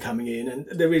rain coming in, and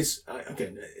there is,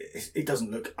 again, it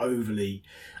doesn't look overly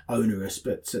onerous,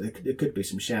 but there could be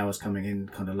some showers coming in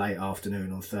kind of late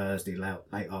afternoon on Thursday,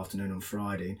 late afternoon on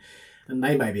Friday, and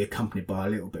they may be accompanied by a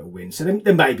little bit of wind. So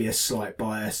there may be a slight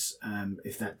bias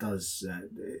if that does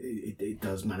it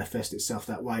does manifest itself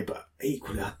that way. But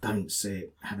equally, I don't see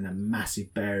it having a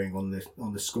massive bearing on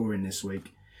the scoring this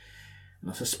week. And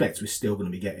I suspect we're still going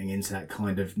to be getting into that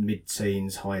kind of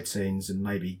mid-teens, high teens, and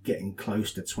maybe getting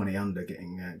close to 20 under,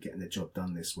 getting the job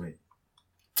done this week.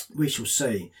 We shall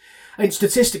see. And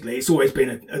statistically, it's always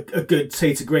been a good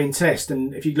tee to green test.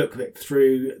 And if you look at it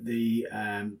through the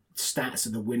stats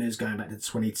of the winners going back to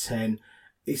 2010,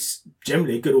 it's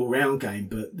generally a good all-round game,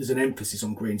 but there's an emphasis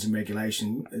on greens and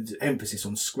regulation, there's an emphasis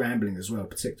on scrambling as well,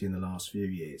 particularly in the last few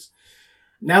years.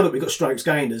 Now that we've got strokes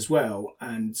gained as well,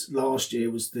 and last year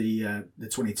was the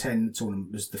 2010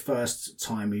 tournament was the first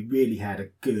time we really had a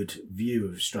good view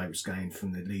of strokes gained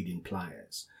from the leading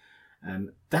players.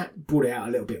 That brought it out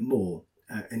a little bit more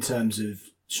in terms of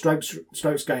strokes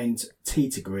gained tee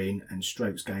to green and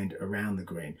strokes gained around the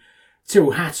green.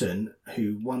 Tyrrell Hatton,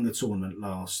 who won the tournament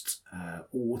last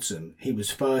autumn, he was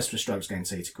first for strokes gained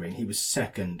tee to green. He was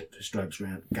second for strokes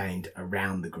gained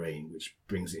around the green, which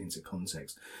brings it into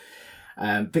context.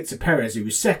 Victor Perez, who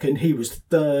was second, he was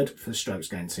third for strokes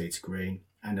gained tee to green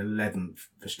and 11th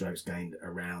for strokes gained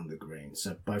around the green.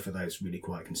 So both of those really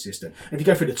quite consistent. And if you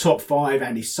go through the top five,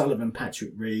 Andy Sullivan,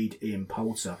 Patrick Reed, Ian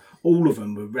Poulter, all of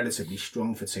them were relatively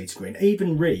strong for tee to green.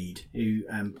 Even Reed, who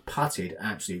putted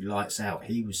absolutely lights out,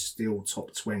 he was still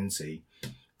top 20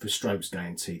 for strokes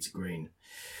gained tee to green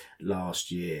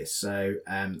last year. So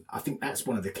I think that's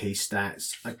one of the key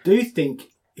stats. I do think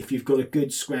if you've got a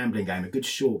good scrambling game, a good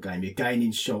short game, you're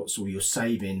gaining shots or you're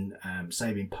saving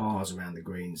pars around the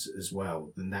greens as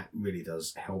well, then that really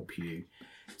does help you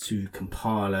to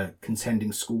compile a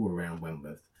contending score around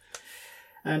Wentworth.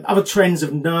 Other trends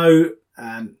of note,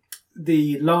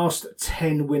 the last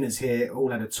 10 winners here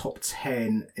all had a top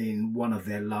 10 in one of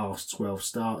their last 12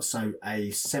 starts, so a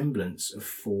semblance of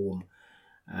form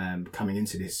coming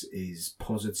into this is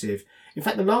positive. In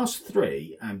fact, the last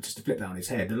three, just to flip that on his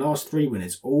head, the last three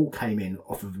winners all came in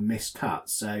off of a missed cut.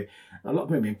 So a lot of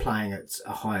them have been playing at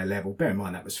a higher level. Bear in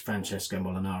mind that was Francesco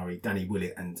Molinari, Danny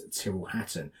Willett and Tyrrell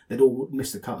Hatton. They'd all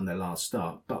missed the cut on their last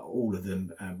start, but all of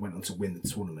them went on to win the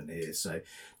tournament here. So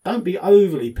don't be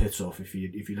overly put off if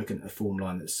you're looking at a form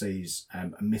line that sees a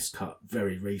missed cut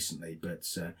very recently, but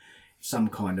some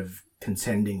kind of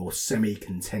contending or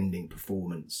semi-contending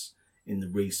performance in the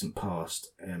recent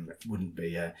past wouldn't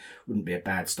be a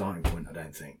bad starting point, I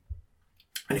don't think.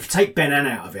 And if you take Ben Ann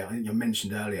out of it, I think you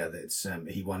mentioned earlier that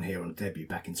he won here on debut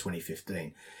back in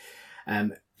 2015.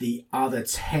 The other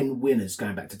 10 winners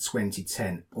going back to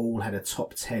 2010 all had a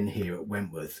top 10 here at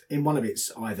Wentworth in one of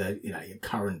its either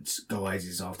current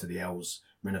guises after the L's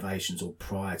renovations or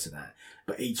prior to that.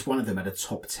 But each one of them had a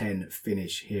top 10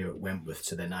 finish here at Wentworth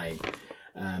to their name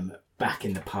back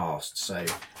in the past. So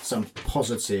some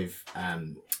positive.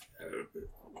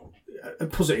 A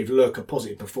positive look, a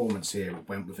positive performance here at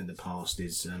Wentworth in the past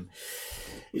is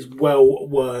well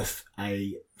worth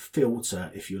a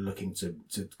filter if you're looking to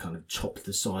kind of chop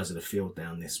the size of the field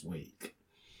down this week.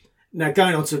 Now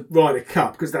going on to Ryder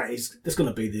Cup, because that's going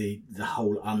to be the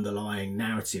whole underlying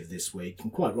narrative this week,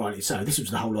 and quite rightly so. This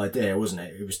was the whole idea, wasn't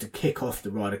it? It was to kick off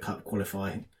the Ryder Cup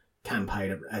qualifying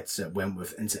campaign at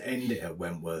Wentworth and to end it at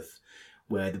Wentworth,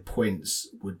 where the points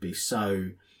would be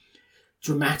so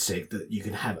dramatic that you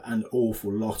can have an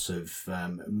awful lot of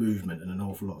movement and an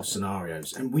awful lot of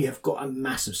scenarios. And we have got a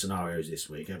massive scenarios this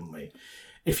week, haven't we?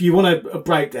 If you want a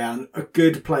breakdown, a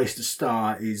good place to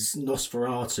start is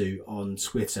Nosferatu on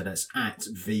Twitter. That's at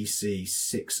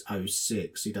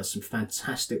VC606. He does some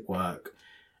fantastic work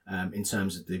in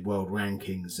terms of the world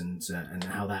rankings and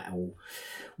how that all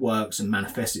works and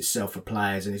manifests itself for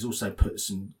players. And he's also put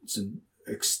some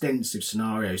extensive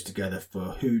scenarios together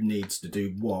for who needs to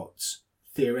do what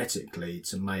theoretically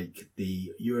to make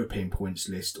the European points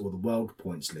list or the world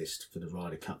points list for the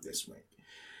Ryder Cup this week.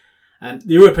 And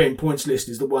the European points list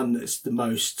is the one that's the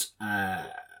most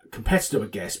competitive, I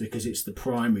guess, because it's the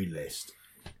primary list.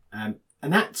 And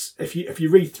that's, if you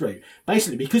read through,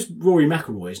 basically because Rory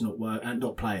McIlroy is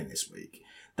not playing this week,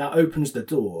 that opens the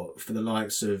door for the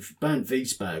likes of Bernd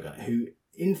Wiesberger, who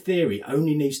in theory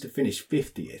only needs to finish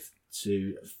 50th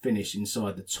to finish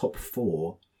inside the top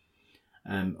 4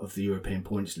 of the European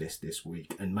points list this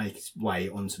week and make its way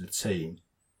onto the team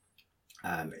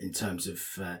in terms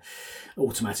of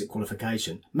automatic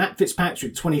qualification. Matt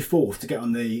Fitzpatrick, 24th to get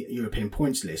on the European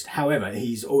points list. However,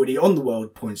 he's already on the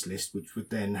world points list, which would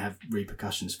then have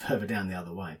repercussions further down the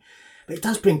other way. But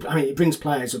it brings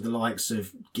players of the likes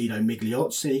of Guido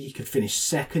Migliozzi. He could finish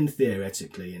second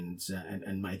theoretically and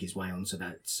make his way onto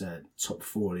that top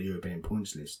 4 of the European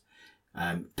points list.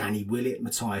 Danny Willett,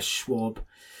 Matthias Schwab,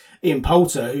 Ian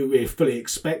Poulter, who we're fully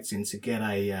expecting to get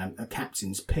a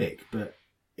captain's pick, but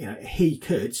he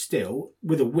could still,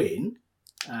 with a win,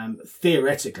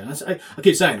 theoretically. And I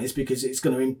keep saying this because it's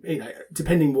going to,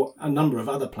 depending what a number of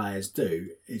other players do,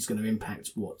 it's going to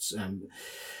impact what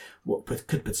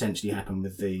could potentially happen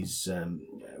with these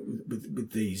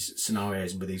with these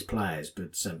scenarios and with these players.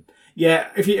 But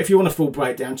if you want a full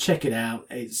breakdown, check it out.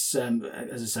 It's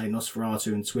as I say,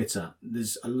 Nosferatu on Twitter.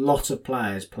 There's a lot of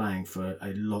players playing for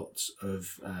a lot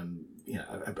of a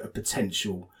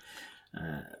potential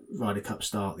Ryder Cup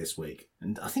start this week,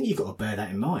 and I think you've got to bear that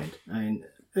in mind. I mean,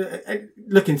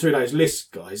 looking through those lists,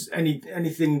 guys,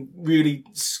 anything really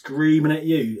screaming at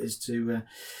you as to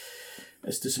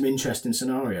some interesting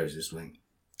scenarios this week?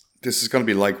 This is going to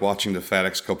be like watching the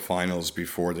FedEx Cup finals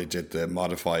before they did the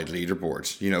modified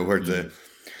leaderboard. Where the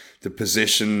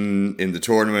position in the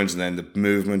tournament and then the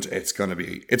movement. It's going to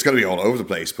be all over the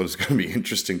place, but it's going to be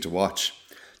interesting to watch.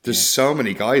 There's so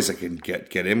many guys that can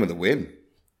get in with a win.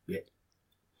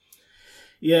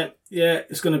 Yeah.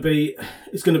 It's going to be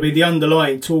the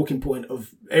underlying talking point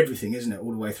of everything, isn't it?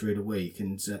 All the way through the week,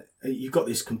 and you've got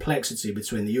this complexity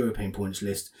between the European points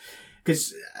list.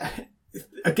 Because,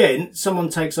 again, someone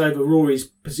takes over Rory's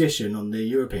position on the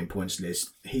European points list.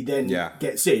 He then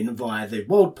gets in via the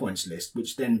world points list,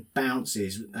 which then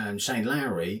bounces Shane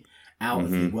Lowry out of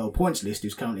the world points list,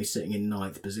 who's currently sitting in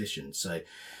 9th position. So,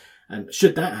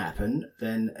 should that happen,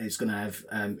 then it's going to have,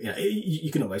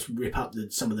 you can always rip up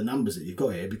some of the numbers that you've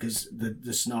got here because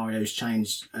the scenarios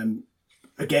change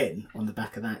again on the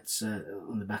back of that. So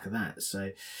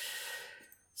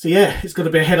it's got to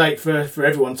be a headache for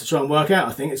everyone to try and work out.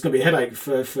 I think it's going to be a headache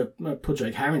for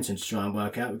Padraig Harrington to try and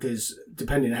work out, because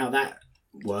depending on how that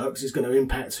works, it's going to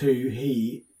impact who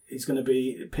he is going to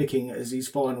be picking as his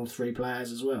final 3 players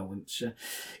as well. Which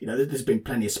there's been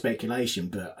plenty of speculation,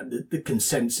 but the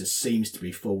consensus seems to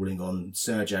be falling on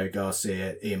Sergio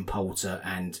Garcia, Ian Poulter,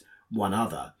 and one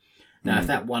other. Now, if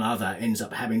that one other ends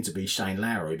up having to be Shane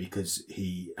Lowry because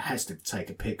he has to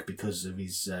take a pick because of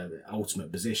his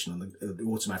ultimate position on the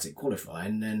automatic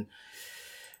qualifying, then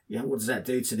what does that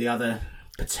do to the other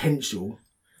potential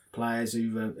players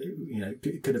who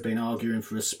could have been arguing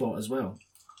for a spot as well?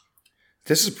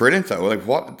 This is brilliant, though.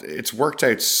 It's worked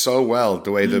out so well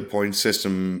the way the point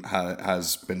system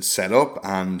has been set up,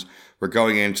 and we're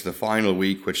going into the final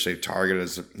week, which they've targeted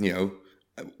as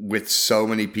with so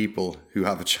many people who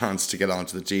have a chance to get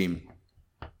onto the team.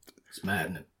 It's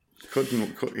mad, isn't it?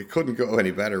 It couldn't go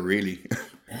any better, really.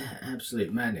 Yeah,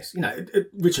 absolute madness. You know,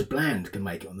 Richard Bland can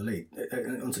make it on the lead,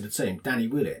 onto the team. Danny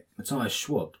Willett, Matthias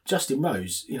Schwab, Justin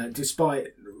Rose. You know,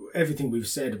 despite everything we've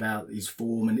said about his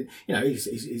form, and you know,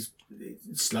 he's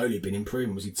slowly been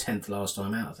improving. Was he 10th last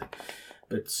time out, I think?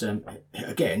 But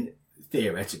again,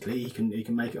 theoretically, he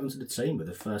can make it onto the team with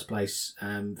a first place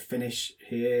finish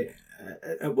here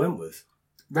at Wentworth.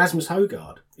 Rasmus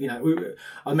Højgaard, you know,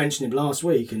 I mentioned him last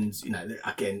week, and you know,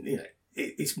 again, you know,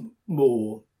 it's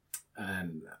more.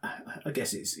 I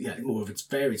guess it's more of a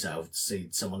fairy tale to see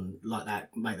someone like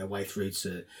that make their way through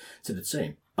to the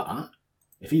team. But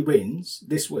if he wins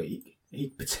this week, he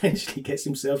potentially gets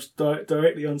himself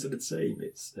directly onto the team.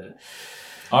 It's.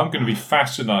 I'm going to be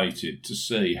fascinated to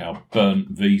see how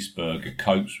Bernd Wiesberger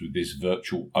copes with this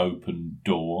virtual open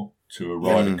door to a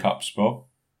Ryder Cup spot.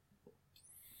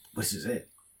 This is it.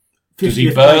 Does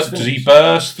he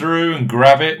burst through and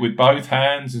grab it with both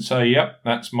hands and say, "Yep,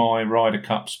 that's my Ryder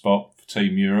Cup spot for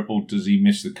Team Europe," or does he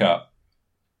miss the cut?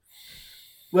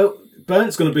 Well,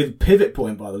 Bernd's going to be the pivot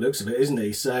point by the looks of it, isn't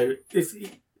he? So if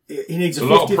he needs a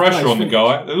lot of pressure on the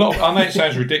guy. I know it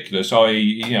sounds ridiculous.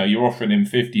 You're offering him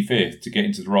 55th to get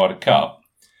into the Ryder Cup,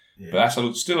 but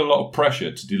that's still a lot of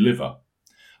pressure to deliver.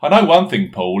 I know one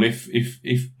thing, Paul. If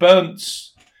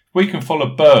we can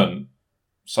follow Bernd,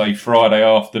 say Friday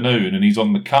afternoon, and he's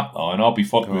on the cut line, I'll be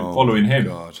following him.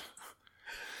 God.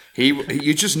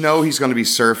 You just know he's going to be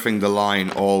surfing the line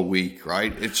all week,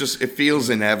 right? It feels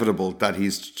inevitable that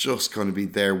he's just going to be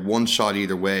there. One shot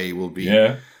either way will be,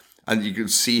 and you can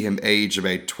see him age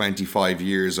about 25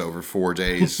 years over 4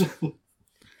 days.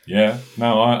 Yeah,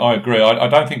 no, I agree. I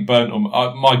don't think Bernd.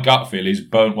 My gut feel is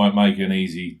Bernd won't make an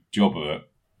easy job of it.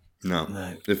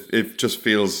 No. It just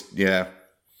feels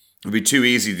it'd be too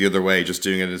easy the other way, just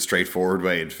doing it in a straightforward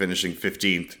way and finishing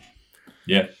 15th.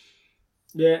 Yeah.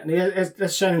 Yeah, and he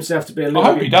has shown himself to be a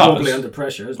little bit wobbly under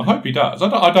pressure, hasn't he? I hope he does.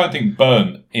 I don't think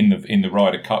Bernd in the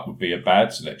Ryder Cup would be a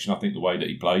bad selection. I think the way that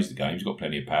he plays the game, he's got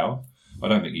plenty of power. I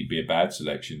don't think he'd be a bad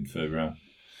selection for.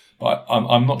 But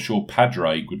I'm not sure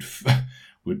Padraig would.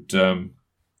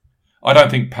 I don't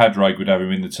think Padraig would have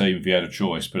him in the team if he had a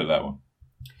choice. Put it that way.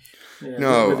 Yeah,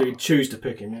 no, whether he'd choose to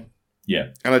pick him. Yeah.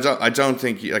 And I don't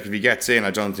think if he gets in,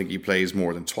 I don't think he plays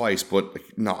more than twice. But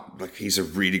he's a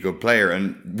really good player,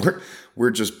 and we're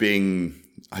just being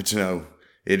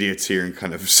idiots here and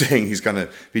kind of saying he's going to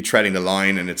be treading the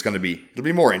line, and it'll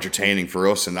be more entertaining for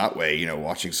us in that way,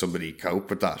 watching somebody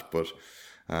cope with that. But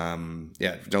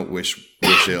don't wish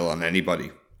ill on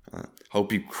anybody.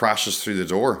 Hope he crashes through the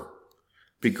door.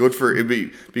 Be good for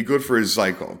his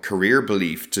career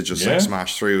belief to just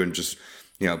smash through and just.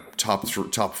 Top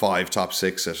 5, top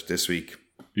 6 at this week.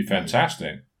 Be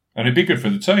fantastic. And it'd be good for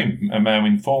the team, a man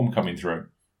in form coming through.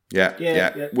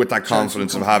 Yeah. With that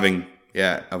confidence of having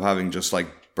just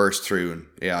burst through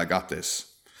and I got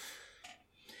this.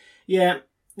 Yeah.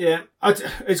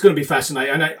 It's going to be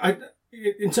fascinating. And I,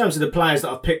 in terms of the players that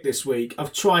I've picked this week,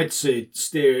 I've tried to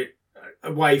steer it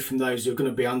away from those who are going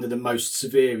to be under the most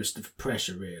severest of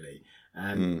pressure, really.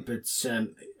 But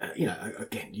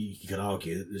again, you could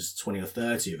argue that there's 20 or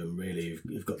 30 of them really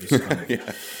who've got this kind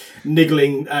of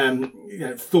niggling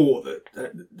thought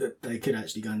that they could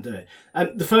actually go and do it.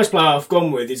 The first player I've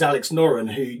gone with is Alex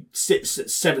Noren, who sits at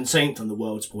 17th on the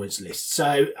world's points list.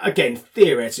 So again,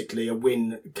 theoretically, a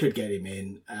win could get him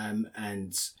in,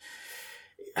 and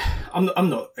I'm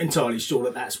not entirely sure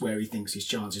that that's where he thinks his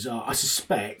chances are. I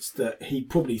suspect that he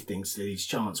probably thinks that his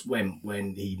chance went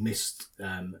when he missed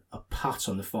a putt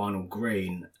on the final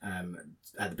green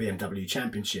at the BMW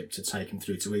Championship to take him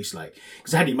through to Eastlake.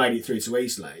 Because had he made it through to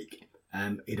Eastlake,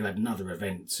 he'd have had another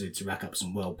event to rack up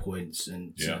some world points,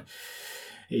 and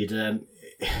it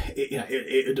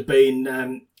would have been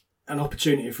an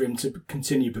opportunity for him to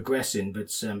continue progressing, but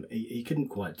he couldn't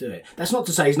quite do it. That's not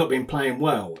to say he's not been playing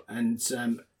well, and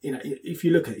if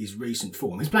you look at his recent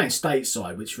form, he's playing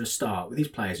stateside, which for a start, with these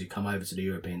players who come over to the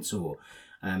European Tour,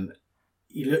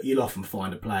 you'll often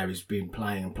find a player who's been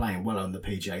playing well on the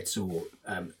PGA Tour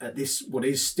at this what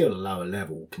is still a lower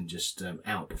level can just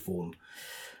outperform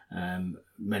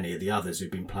many of the others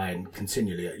who've been playing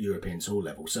continually at European Tour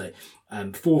level. So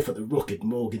 4th at the Rocket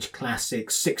Mortgage Classic,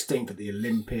 16th at the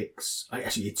Olympics.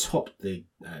 Actually, he topped the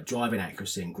driving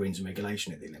accuracy and greens and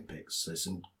regulation at the Olympics. So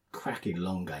some cracking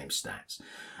long game stats.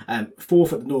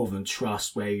 4th at the Northern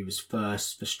Trust, where he was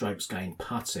first for strokes gained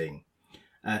putting.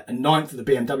 And 9th at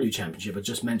the BMW Championship, I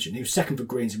just mentioned. He was 2nd for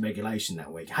greens and regulation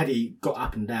that week. Had he got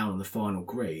up and down on the final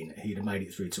green, he'd have made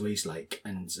it through to Eastlake,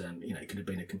 and it could have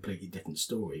been a completely different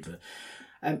story.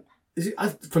 But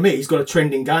for me, he's got a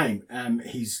trending game.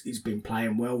 He's been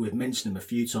playing well. We've mentioned him a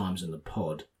few times in the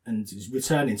pod. and he's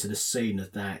returning to the scene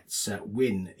of that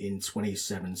win in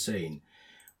 2017,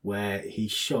 where he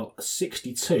shot a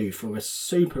 62 for a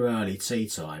super early tee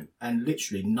time, and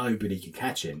literally nobody could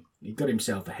catch him. He got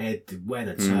himself ahead, the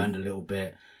weather turned a little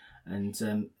bit,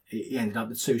 and he ended up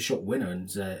the 2-shot winner,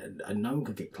 and no one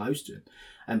could get close to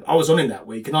him. I was on him that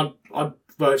week, and I'd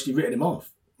virtually written him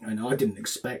off. And I didn't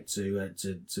expect to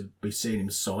be seeing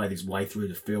him scythe his way through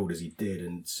the field as he did,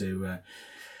 and to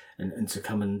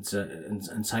come and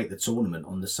take the tournament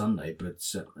on the Sunday. But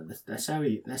that's how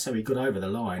he got over the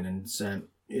line, and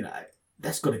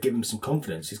that's got to give him some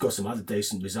confidence. He's got some other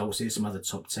decent results here, some other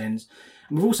top tens,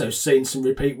 and we've also seen some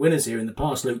repeat winners here in the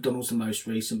past. Luke Donald's the most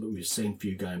recent, but we've seen a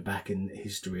few going back in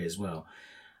history as well.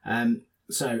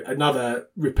 So another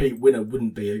repeat winner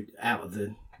wouldn't be out of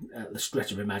the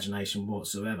stretch of imagination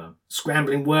whatsoever.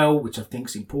 Scrambling well, which I think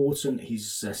is important.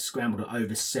 He's scrambled at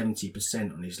over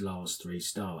 70% on his last 3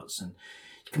 starts, and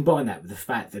you combine that with the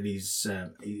fact that he's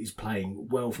playing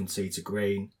well from tee to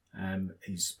green.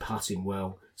 He's putting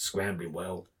well, scrambling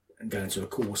well, and going to a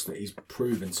course that he's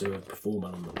proven to have performed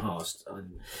on in the past.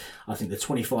 I think the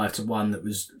 25-1 that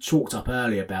was chalked up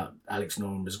earlier about Alex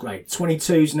Noren was great.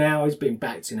 22s now, he's been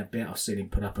backed in a bit. I've seen him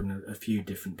put up in a few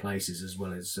different places as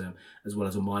well as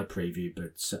on my preview,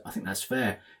 but I think that's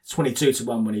fair.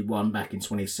 22-1 when he won back in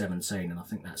 2017, and I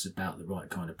think that's about the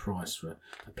right kind of price for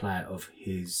a player of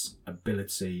his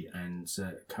ability and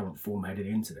current form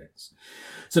heading into this.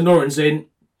 So Noren's in.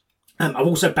 I've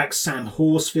also backed Sam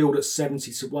Horsfield at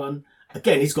 70-1.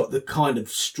 Again, he's got the kind of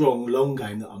strong long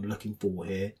game that I'm looking for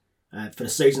here. For the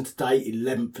season to date,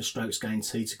 11th for strokes gained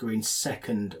tee to green,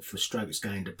 2nd for strokes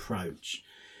gained approach.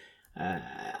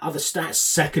 Other stats,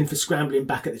 2nd for scrambling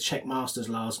back at the Czech Masters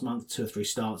last month, 2 or 3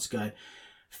 starts ago.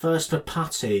 1st for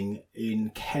putting in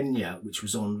Kenya, which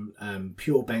was on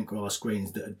pure bent grass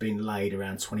greens that had been laid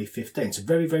around 2015. So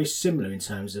very, very similar in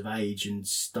terms of age and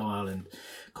style and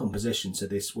composition to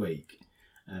this week.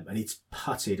 And he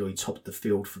putted, or he topped the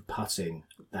field for putting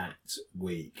that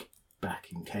week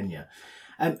back in Kenya.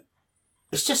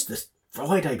 It's just the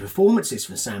Friday performances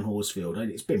for Sam Horsfield.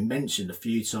 It's been mentioned a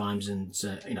few times, and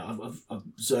I've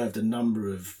observed a number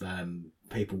of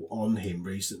people on him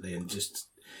recently, and just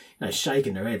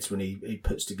shaking their heads when he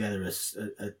puts together a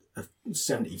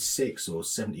 76 or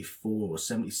 74 or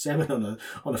 77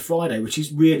 on a Friday, which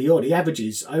is really odd. He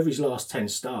averages, over his last 10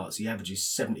 starts, he averages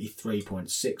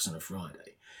 73.6 on a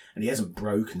Friday, and he hasn't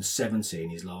broken 70 in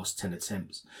his last 10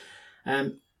 attempts.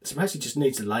 So perhaps he just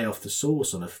needs to lay off the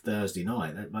sauce on a Thursday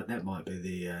night. That might be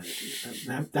the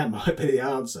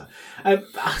answer.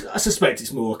 I suspect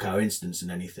it's more coincidence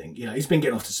than anything. He's been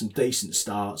getting off to some decent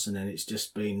starts, and then it's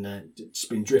just been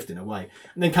drifting away,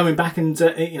 and then coming back and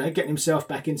getting himself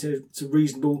back into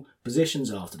reasonable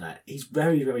positions after that. He's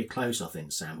very, very close, I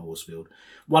think, Sam Horsfield.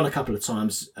 Won a couple of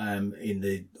times in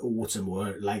the autumn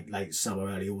or late summer,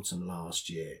 early autumn last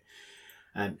year.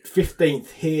 15th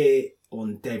here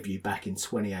on debut back in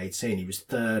 2018. He was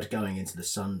 3rd going into the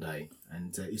Sunday,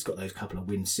 and he's got those couple of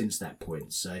wins since that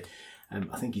point. So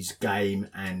I think his game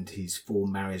and his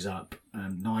form marries up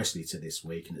nicely to this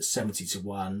week, and at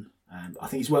 70-1, I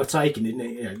think he's worth taking.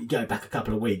 You go back a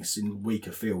couple of weeks in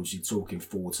weaker fields, you're talking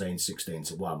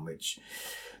 14-16-1, which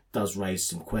does raise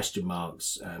some question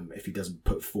marks if he doesn't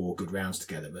put 4 good rounds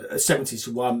together. But at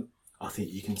 70-1, I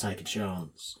think you can take a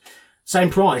chance.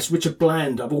 Same price, Richard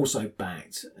Bland, I've also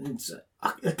backed. And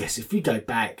I guess if we go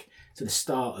back to the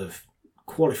start of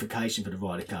qualification for the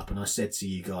Ryder Cup, and I said to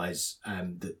you guys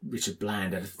that Richard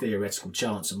Bland had a theoretical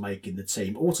chance of making the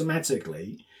team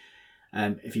automatically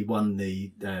if he won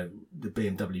the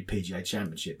BMW PGA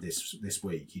Championship this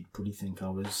week, you'd probably think I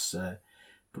was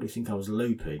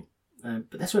loopy.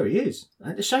 But that's where he is.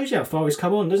 It shows you how far he's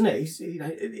come on, doesn't it?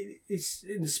 He's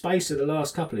in the space of the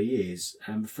last couple of years,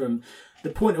 from the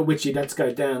point at which he'd had to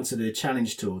go down to the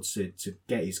Challenge Tour to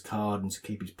get his card and to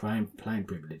keep his playing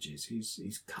privileges.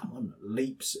 He's come on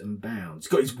leaps and bounds.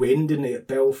 He's got his win, didn't he, at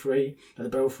the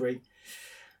Belfry.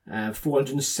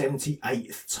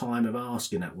 478th time of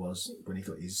asking that was when he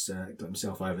got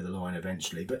himself over the line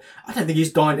eventually. But I don't think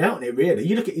he's dined out on it, really.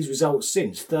 You look at his results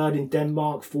since: 3rd in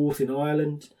Denmark, 4th in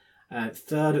Ireland.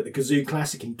 3rd at the Kazoo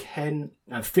Classic in Kent,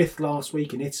 5th last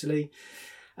week in Italy.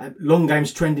 Long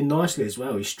game's trending nicely as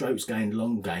well. His strokes gained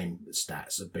long game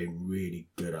stats have been really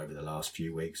good over the last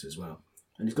few weeks as well.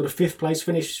 And he's got a 5th place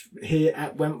finish here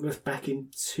at Wentworth back in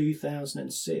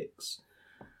 2006.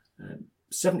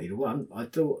 70-1. I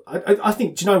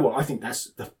think, do you know what? I think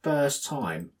that's the first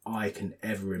time I can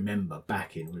ever remember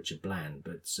backing Richard Bland,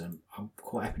 but I'm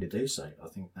quite happy to do so. I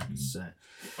think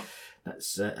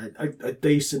that's a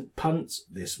decent punt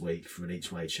this week for an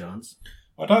each way chance.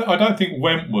 I don't think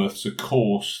Wentworth's a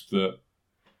course that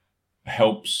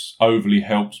overly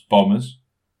helps bombers.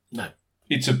 No.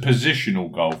 It's a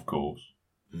positional golf course.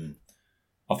 Mm.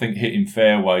 I think hitting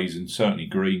fairways and certainly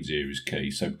greens here is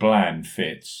key. So Bland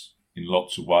fits in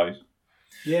lots of ways.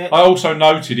 Yeah. I also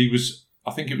noted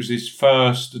I think it was his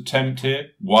first attempt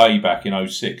here, way back in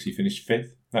 2006. He finished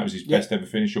 5th. That was his best ever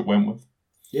finish at Wentworth.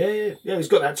 Yeah. He's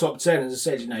got that top 10. As I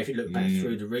said, if you look back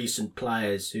through the recent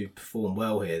players who perform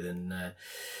well here, then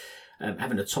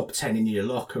having a top 10 in your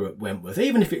locker at Wentworth,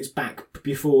 even if it's back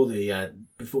before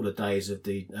the days of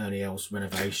the Ernie Els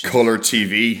renovation. Colour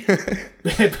TV.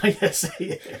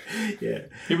 yeah.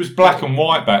 It was black and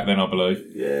white back then, I believe.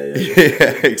 Yeah,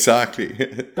 exactly.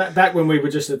 back when we were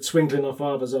just a twinkling of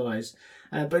father's eyes.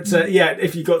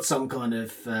 If you got some kind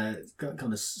of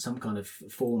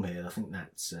form here, I think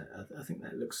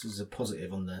that looks as a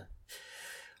positive on the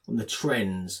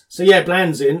trends. So yeah,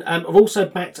 Bland's in. I've also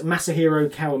backed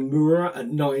Masahiro Kawamura at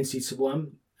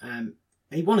 90-1.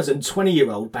 He won as a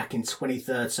 20-year-old back in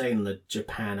 2013 on the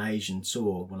Japan Asian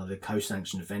Tour, one of the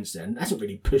co-sanctioned events there, and hasn't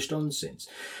really pushed on since.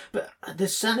 But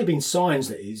there's certainly been signs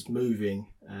that he's moving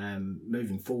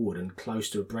forward and close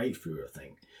to a breakthrough, I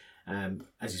think.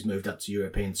 As he's moved up to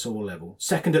European Tour level.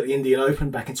 Second at the Indian Open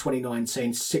back in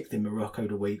 2019, 6th in Morocco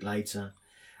the week later.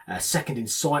 Second in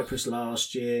Cyprus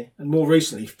last year, and more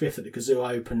recently 5th at the Kazoo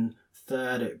Open,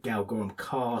 3rd at Galgorum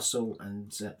Castle,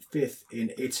 and 5th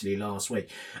in Italy last week.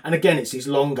 And again, it's his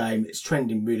long game. It's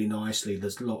trending really nicely.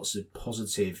 There's lots of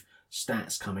positive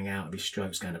stats coming out of his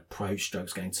strokes gained approach,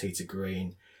 strokes gained tee to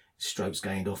green, strokes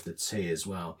gained off the tee as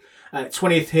well.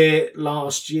 20th here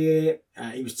last year.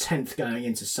 He was 10th going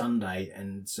into Sunday,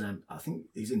 and I think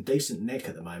he's in decent nick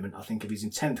at the moment. I think if he's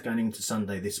in 10th going into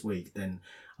Sunday this week, then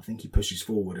I think he pushes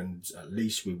forward and at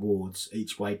least rewards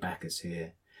each way backers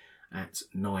here at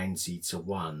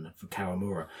 90-1 for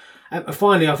Kawamura. And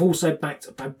finally, I've also backed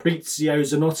Fabrizio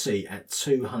Zanotti at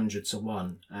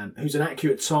 200-1, who's an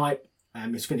accurate type.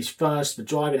 He's finished first for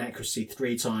driving accuracy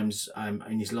 3 times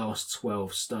in his last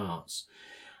 12 starts.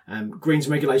 Greens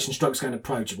and regulation strokes gained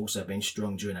approach have also been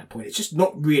strong during that point. It's just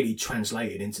not really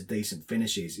translated into decent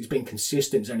finishes. He's been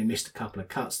consistent. He's only missed a couple of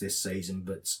cuts this season,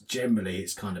 but generally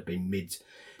it's kind of been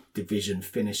mid-division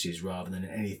finishes rather than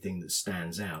anything that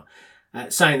stands out.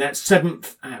 Saying that,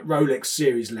 7th at Rolex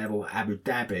Series level, Abu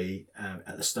Dhabi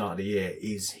at the start of the year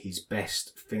is his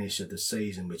best finish of the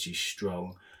season, which is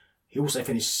strong. He also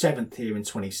finished 7th here in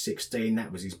 2016.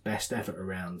 That was his best effort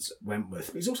around Wentworth.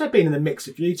 But he's also been in the mix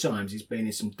a few times. He's been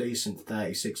in some decent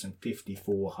 36 and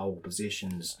 54 hole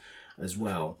positions as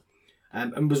well.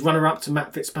 And was runner-up to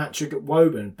Matt Fitzpatrick at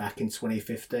Woburn back in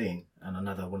 2015. And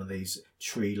another one of these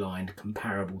tree-lined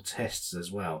comparable tests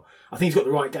as well. I think he's got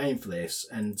the right game for this.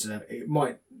 And it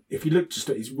might, if you look just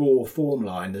at his raw form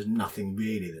line, there's nothing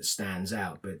really that stands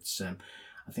out. But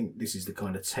I think this is the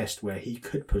kind of test where he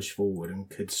could push forward and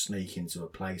could sneak into a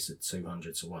place at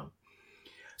 200-1.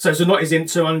 So Zanotti's in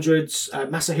 200s,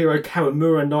 Masahiro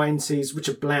Kawamura 90s,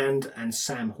 Richard Bland and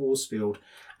Sam Horsfield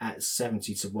at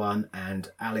 70-1,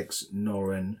 and Alex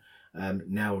Noren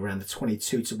now around the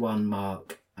 22-1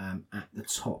 mark at the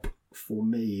top for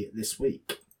me this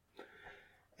week.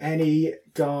 Any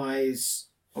guys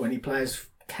or any players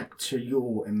capture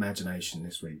your imagination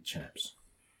this week, chaps?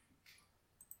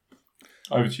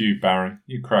 Over to you, Barry.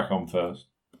 You crack on first.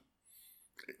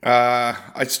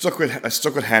 I stuck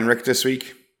with Henrik this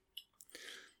week.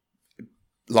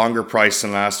 Longer price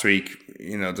than last week.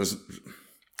 He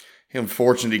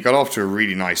unfortunately got off to a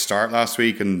really nice start last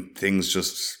week, and things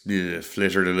just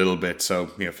flittered a little bit. So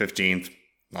 15th,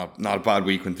 not a bad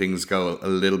week when things go a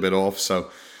little bit off. So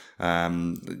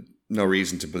no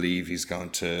reason to believe he's going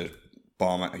to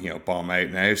bomb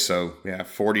out now. So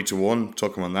 40-1,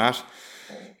 took him on that.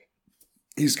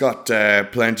 He's got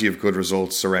plenty of good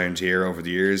results around here over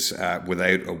the years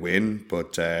without a win,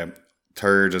 but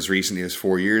third as recently as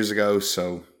 4 years ago.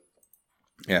 So,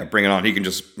 bring it on. He can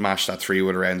just mash that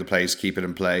 3-wood around the place, keep it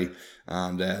in play,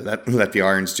 and let the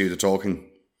irons do the talking.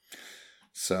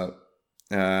 So,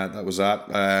 that was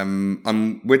that.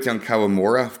 I'm with you on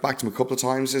Kawamura. I've backed him a couple of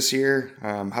times this year.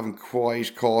 Haven't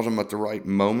quite caught him at the right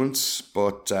moments,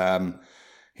 but that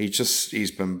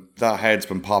head's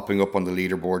been popping up on the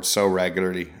leaderboard so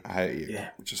regularly.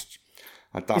 Just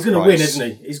at that he's going to win,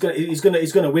 isn't he? He's going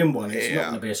to win one. It's not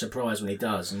going to be a surprise when he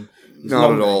does. And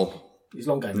not at all. His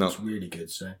long game looks really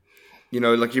good. So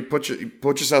you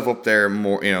put yourself up there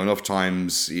more. Enough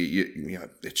times.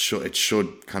 It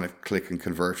should kind of click and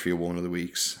convert for you one of the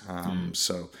weeks.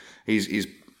 So he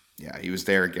was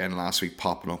there again last week,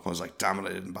 popping up. I was like, damn it,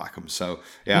 I didn't back him. So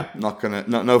no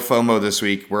FOMO this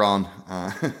week. We're on.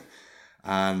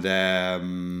 And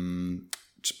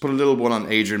just put a little one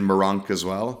on Adrian Moronk as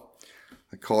well.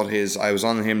 I was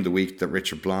on him the week that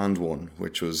Richard Bland won,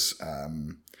 which was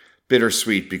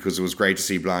bittersweet because it was great to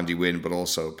see Blandy win, but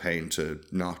also a pain to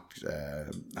not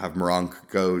have Moronk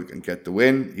go and get the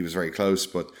win. He was very close,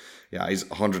 but yeah, he's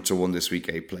 100 to 1 this week,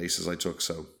 8 places I took.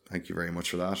 So thank you very much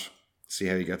for that. See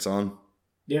how he gets on.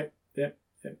 Yeah.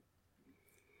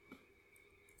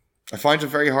 I find it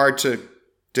very hard to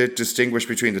distinguish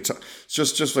between the top.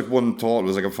 Just like one thought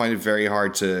was like, I find it very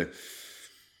hard to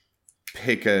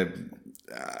pick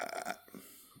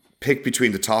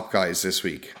between the top guys this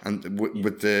week, and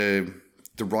with the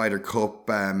Ryder Cup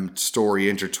story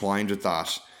intertwined with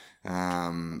that,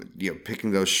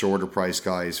 picking those shorter price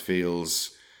guys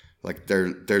feels like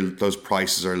those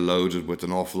prices are loaded with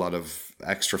an awful lot of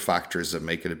extra factors that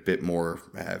make it a bit more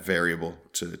variable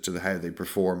to how they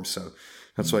perform. So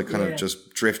that's why I kind of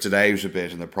just drifted out a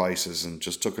bit in the prices and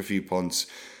just took a few punts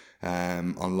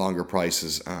on longer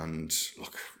prices. And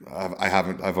look, I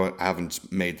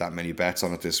haven't made that many bets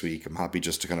on it this week. I'm happy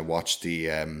just to kind of watch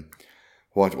the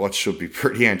what should be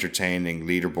pretty entertaining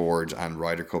leaderboard and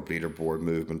Ryder Cup leaderboard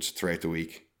movement throughout the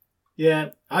week.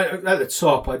 Yeah, at the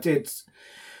top, I did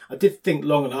think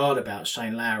long and hard about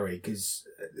Shane Lowry because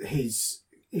he's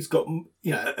got an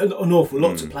awful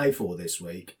lot to play for this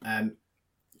week.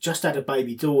 Just had a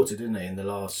baby daughter, didn't he, in the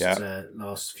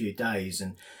last few days,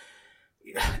 and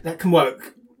that can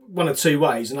work one of two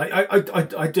ways. And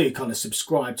I do kind of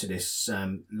subscribe to this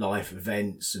life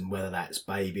events, and whether that's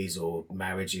babies or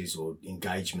marriages or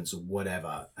engagements or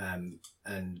whatever, and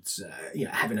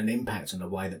having an impact on the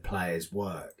way that players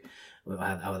work,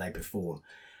 how they perform.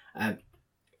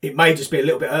 It may just be a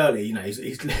little bit early,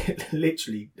 he's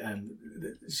literally,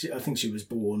 I think she was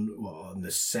born on the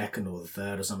 2nd or the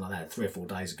 3rd or something like that, 3 or 4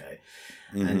 days ago.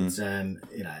 Mm-hmm. And,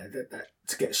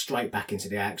 to get straight back into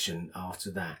the action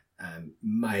after that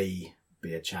may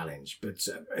be a challenge, but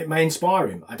it may inspire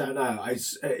him. I don't know.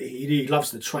 He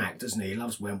loves the track, doesn't he? He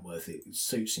loves Wentworth. It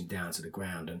suits him down to the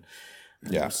ground,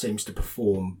 and seems to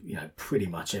perform, pretty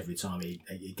much every time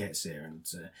he gets there. And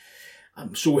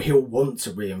I'm sure he'll want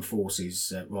to reinforce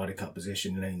his Ryder Cup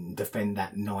position and defend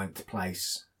that 9th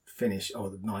place finish, or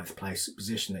the 9th place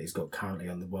position that he's got currently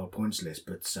on the world points list.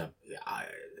 But I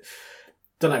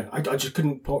don't know. I just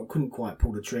couldn't quite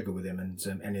pull the trigger with him and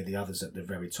any of the others at the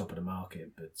very top of the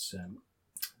market. But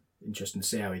interesting to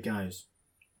see how he goes.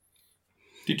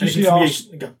 Did you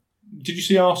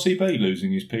see RCB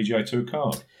losing his PGA Tour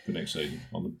card for next season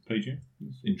on the PGA?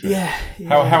 It's interesting.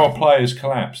 Yeah. How are players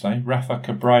collapsed, eh? Rafa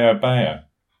Cabrera Bayer.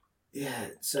 Yeah,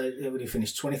 so he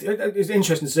finished 20th. It's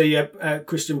interesting to see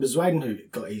Christian Bezuidenhout who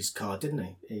got his card,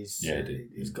 didn't he?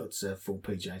 He's got a full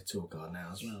PGA Tour card now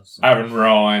as well. So. Aaron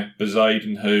Rai,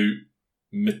 Bezuidenhout,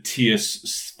 Matthias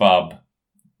Svab.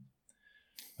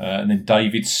 And then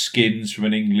David Skins from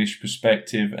an English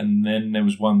perspective. And then there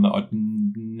was one that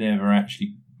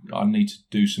I need to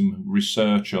do some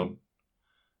research on.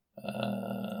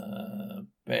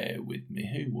 Bear with me.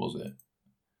 Who was it?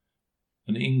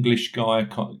 An English guy,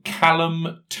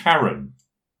 Callum Tarrant.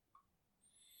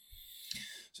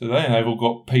 So they've all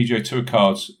got PGA Tour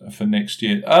cards for next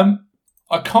year.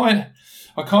 I kind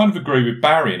of agree with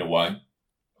Barry in a way.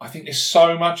 I think there's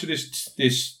so much of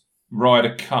this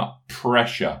Ryder Cup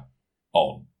pressure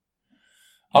on.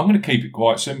 I'm going to keep it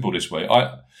quite simple this week.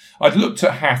 I looked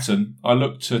at Hatton. I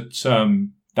looked at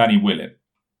Danny Willett.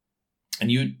 And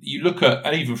you look at,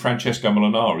 and even Francesco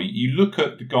Molinari, you look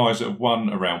at the guys that have won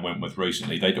around Wentworth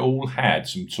recently, they'd all had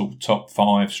some sort of top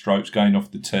 5 strokes going off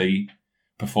the tee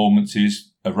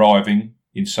performances arriving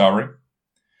in Surrey.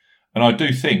 And I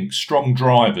do think strong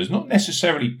drivers, not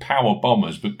necessarily power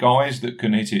bombers, but guys that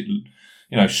can hit it,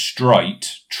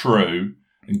 straight, true,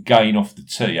 and gain off the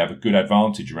tee have a good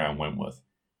advantage around Wentworth.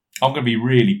 I'm going to be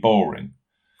really boring.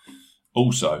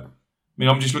 Also,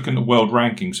 I'm just looking at world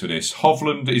rankings for this.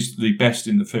 Hovland is the best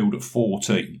in the field at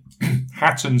 14.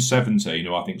 Hatton 17,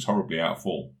 who I think is horribly out of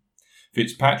form.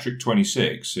 Fitzpatrick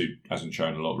 26, who hasn't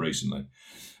shown a lot recently.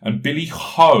 And Billy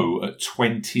Ho at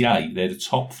 28. They're the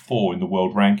top 4 in the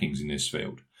world rankings in this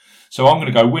field. So I'm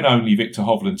going to go win only Victor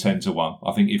Hovland 10 to 1.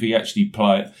 I think if he actually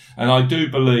play it, and I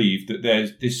do believe that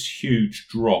there's this huge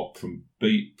drop from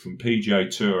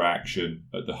PGA Tour action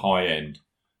at the high end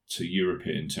to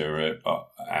European Tour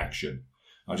action.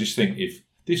 I just think if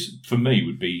this, for me,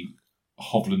 would be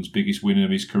Hovland's biggest win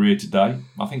of his career today.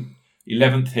 I think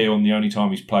 11th here on the only time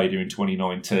he's played here in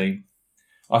 2019.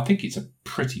 I think it's a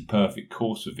pretty perfect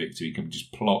course for Victor. He can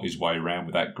just plot his way around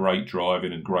with that great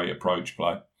driving and great approach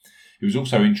play. It was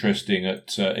also interesting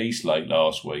at Eastlake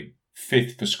last week.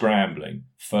 5th for scrambling,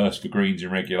 1st for greens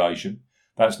in regulation.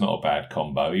 That's not a bad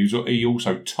combo. He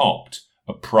also topped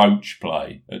approach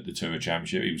play at the Tour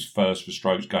Championship. He was first for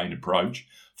strokes gained approach,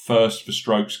 first for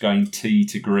strokes gained tee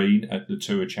to green at the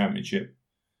Tour Championship.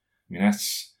 I mean,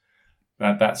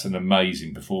 that's an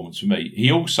amazing performance for me.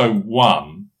 He also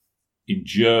won in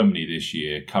Germany this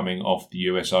year, coming off the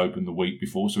US Open the week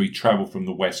before. So he travelled from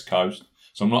the West Coast.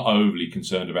 So I'm not overly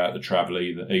concerned about the travel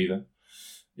either.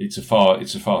 It's a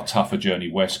far tougher journey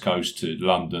West Coast to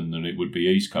London than it would be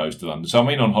East Coast to London. So I'm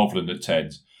in on Hovland at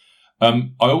 10s.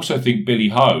 I also think Billy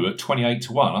Ho at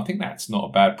 28-1. I think that's not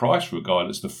a bad price for a guy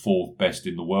that's the fourth best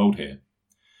in the world here.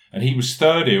 And he was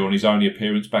third here on his only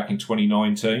appearance back in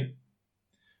 2019.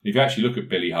 If you actually look at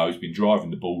Billy Ho, he's been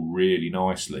driving the ball really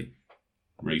nicely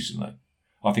recently.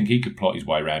 I think he could plot his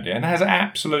way around it and has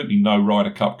absolutely no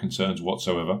Ryder Cup concerns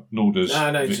whatsoever, nor does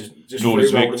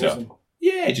Victor.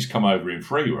 Yeah, just come over in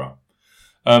free roll.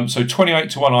 So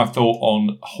 28-1 I thought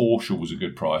on Horschel was a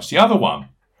good price. The other one,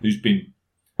 who's been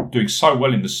doing so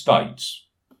well in the States,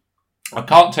 I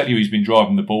can't tell you he's been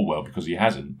driving the ball well because he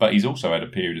hasn't, but he's also had a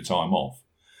period of time off,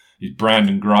 is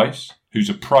Brandon Grace, whose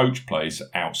approach play is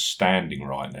outstanding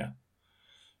right now.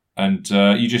 And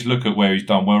you just look at where he's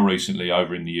done well recently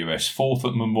over in the US. Fourth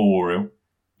at Memorial,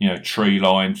 tree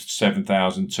line,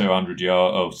 7,200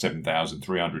 yard,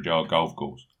 7,300 yard golf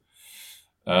course.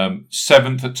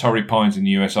 Seventh at Torrey Pines in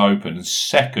the US Open, and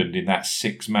second in that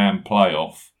 6-man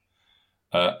playoff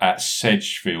at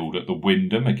Sedgefield at the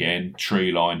Wyndham. Again,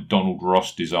 tree line, Donald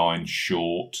Ross design,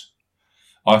 short.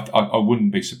 I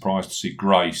wouldn't be surprised to see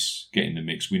Grace get in the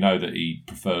mix. We know that he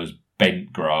prefers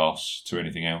bent grass to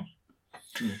anything else.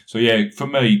 So yeah, for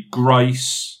me,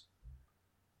 Grace,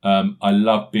 I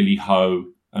love Billy Ho,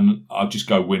 and I'll just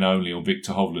go win only on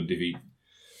Victor Hovland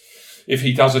if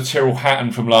he does a Tyrrell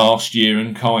Hatton from last year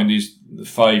and kind is the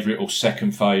favourite or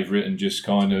second favourite and just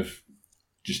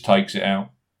takes it out.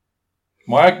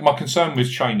 My concern with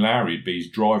Shane Lowry would be his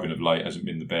driving of late hasn't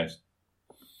been the best.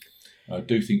 I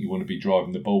do think you want to be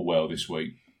driving the ball well this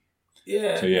week.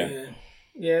 Yeah. So yeah,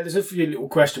 there's a few little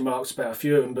question marks about a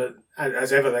few of them, but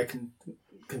as ever, they can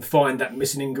find that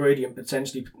missing ingredient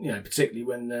potentially. Particularly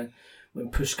when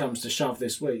push comes to shove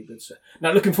this week. But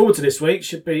now, looking forward to this week.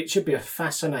 It should be a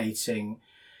fascinating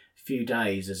few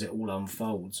days as it all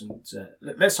unfolds, and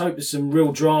let's hope there's some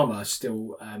real drama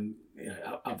still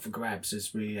up for grabs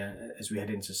as we head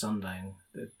into Sunday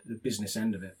and the business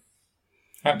end of it.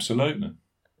 Absolutely.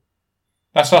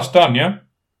 That's us done, yeah?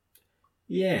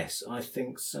 Yes, I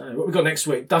think so. What we got next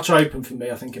week? Dutch Open for me,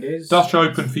 I think it is. Dutch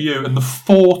Open for you, and the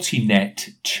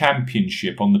Fortinet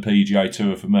Championship on the PGA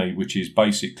Tour for me, which is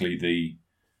basically the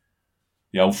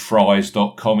old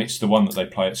Fries.com. It's the one that they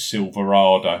play at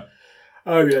Silverado.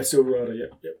 Oh yeah, Silverado,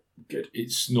 yep, good.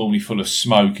 It's normally full of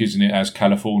smoke, isn't it, as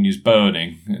California's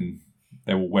burning, and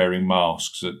they're all wearing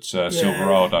masks at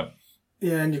Silverado.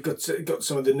 Yeah, and you've got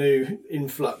some of the new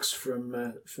influx from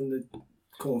the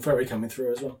Corn Ferry coming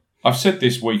through as well. I've said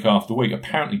this week after week.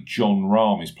 Apparently, John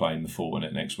Rahm is playing the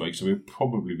Fortinet next week, so we'll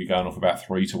probably be going off about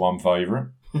 3-1 favourite.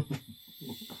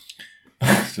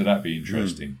 So that'd be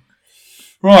interesting.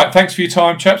 Right, thanks for your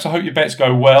time, chaps. I hope your bets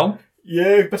go well.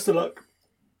 Yeah, best of luck.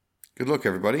 Good luck,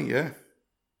 everybody. Yeah.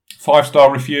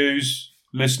 5-star reviews,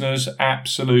 listeners,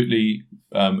 absolutely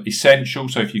essential.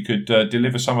 So if you could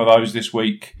deliver some of those this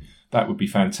week, that would be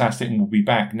fantastic. And we'll be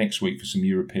back next week for some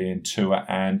European Tour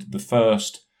and the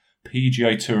first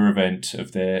PGA Tour event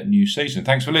of their new season.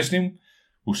 Thanks for listening.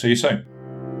 We'll see you soon.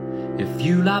 If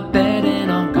you like betting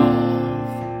on golf,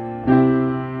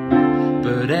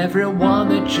 but everyone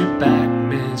that you back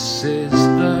misses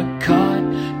the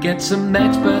cut, get some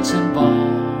experts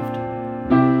involved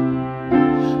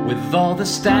with all the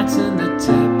stats and the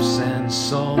tips and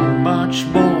so much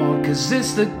more, 'cause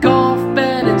it's the golf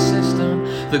betting system,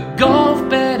 the golf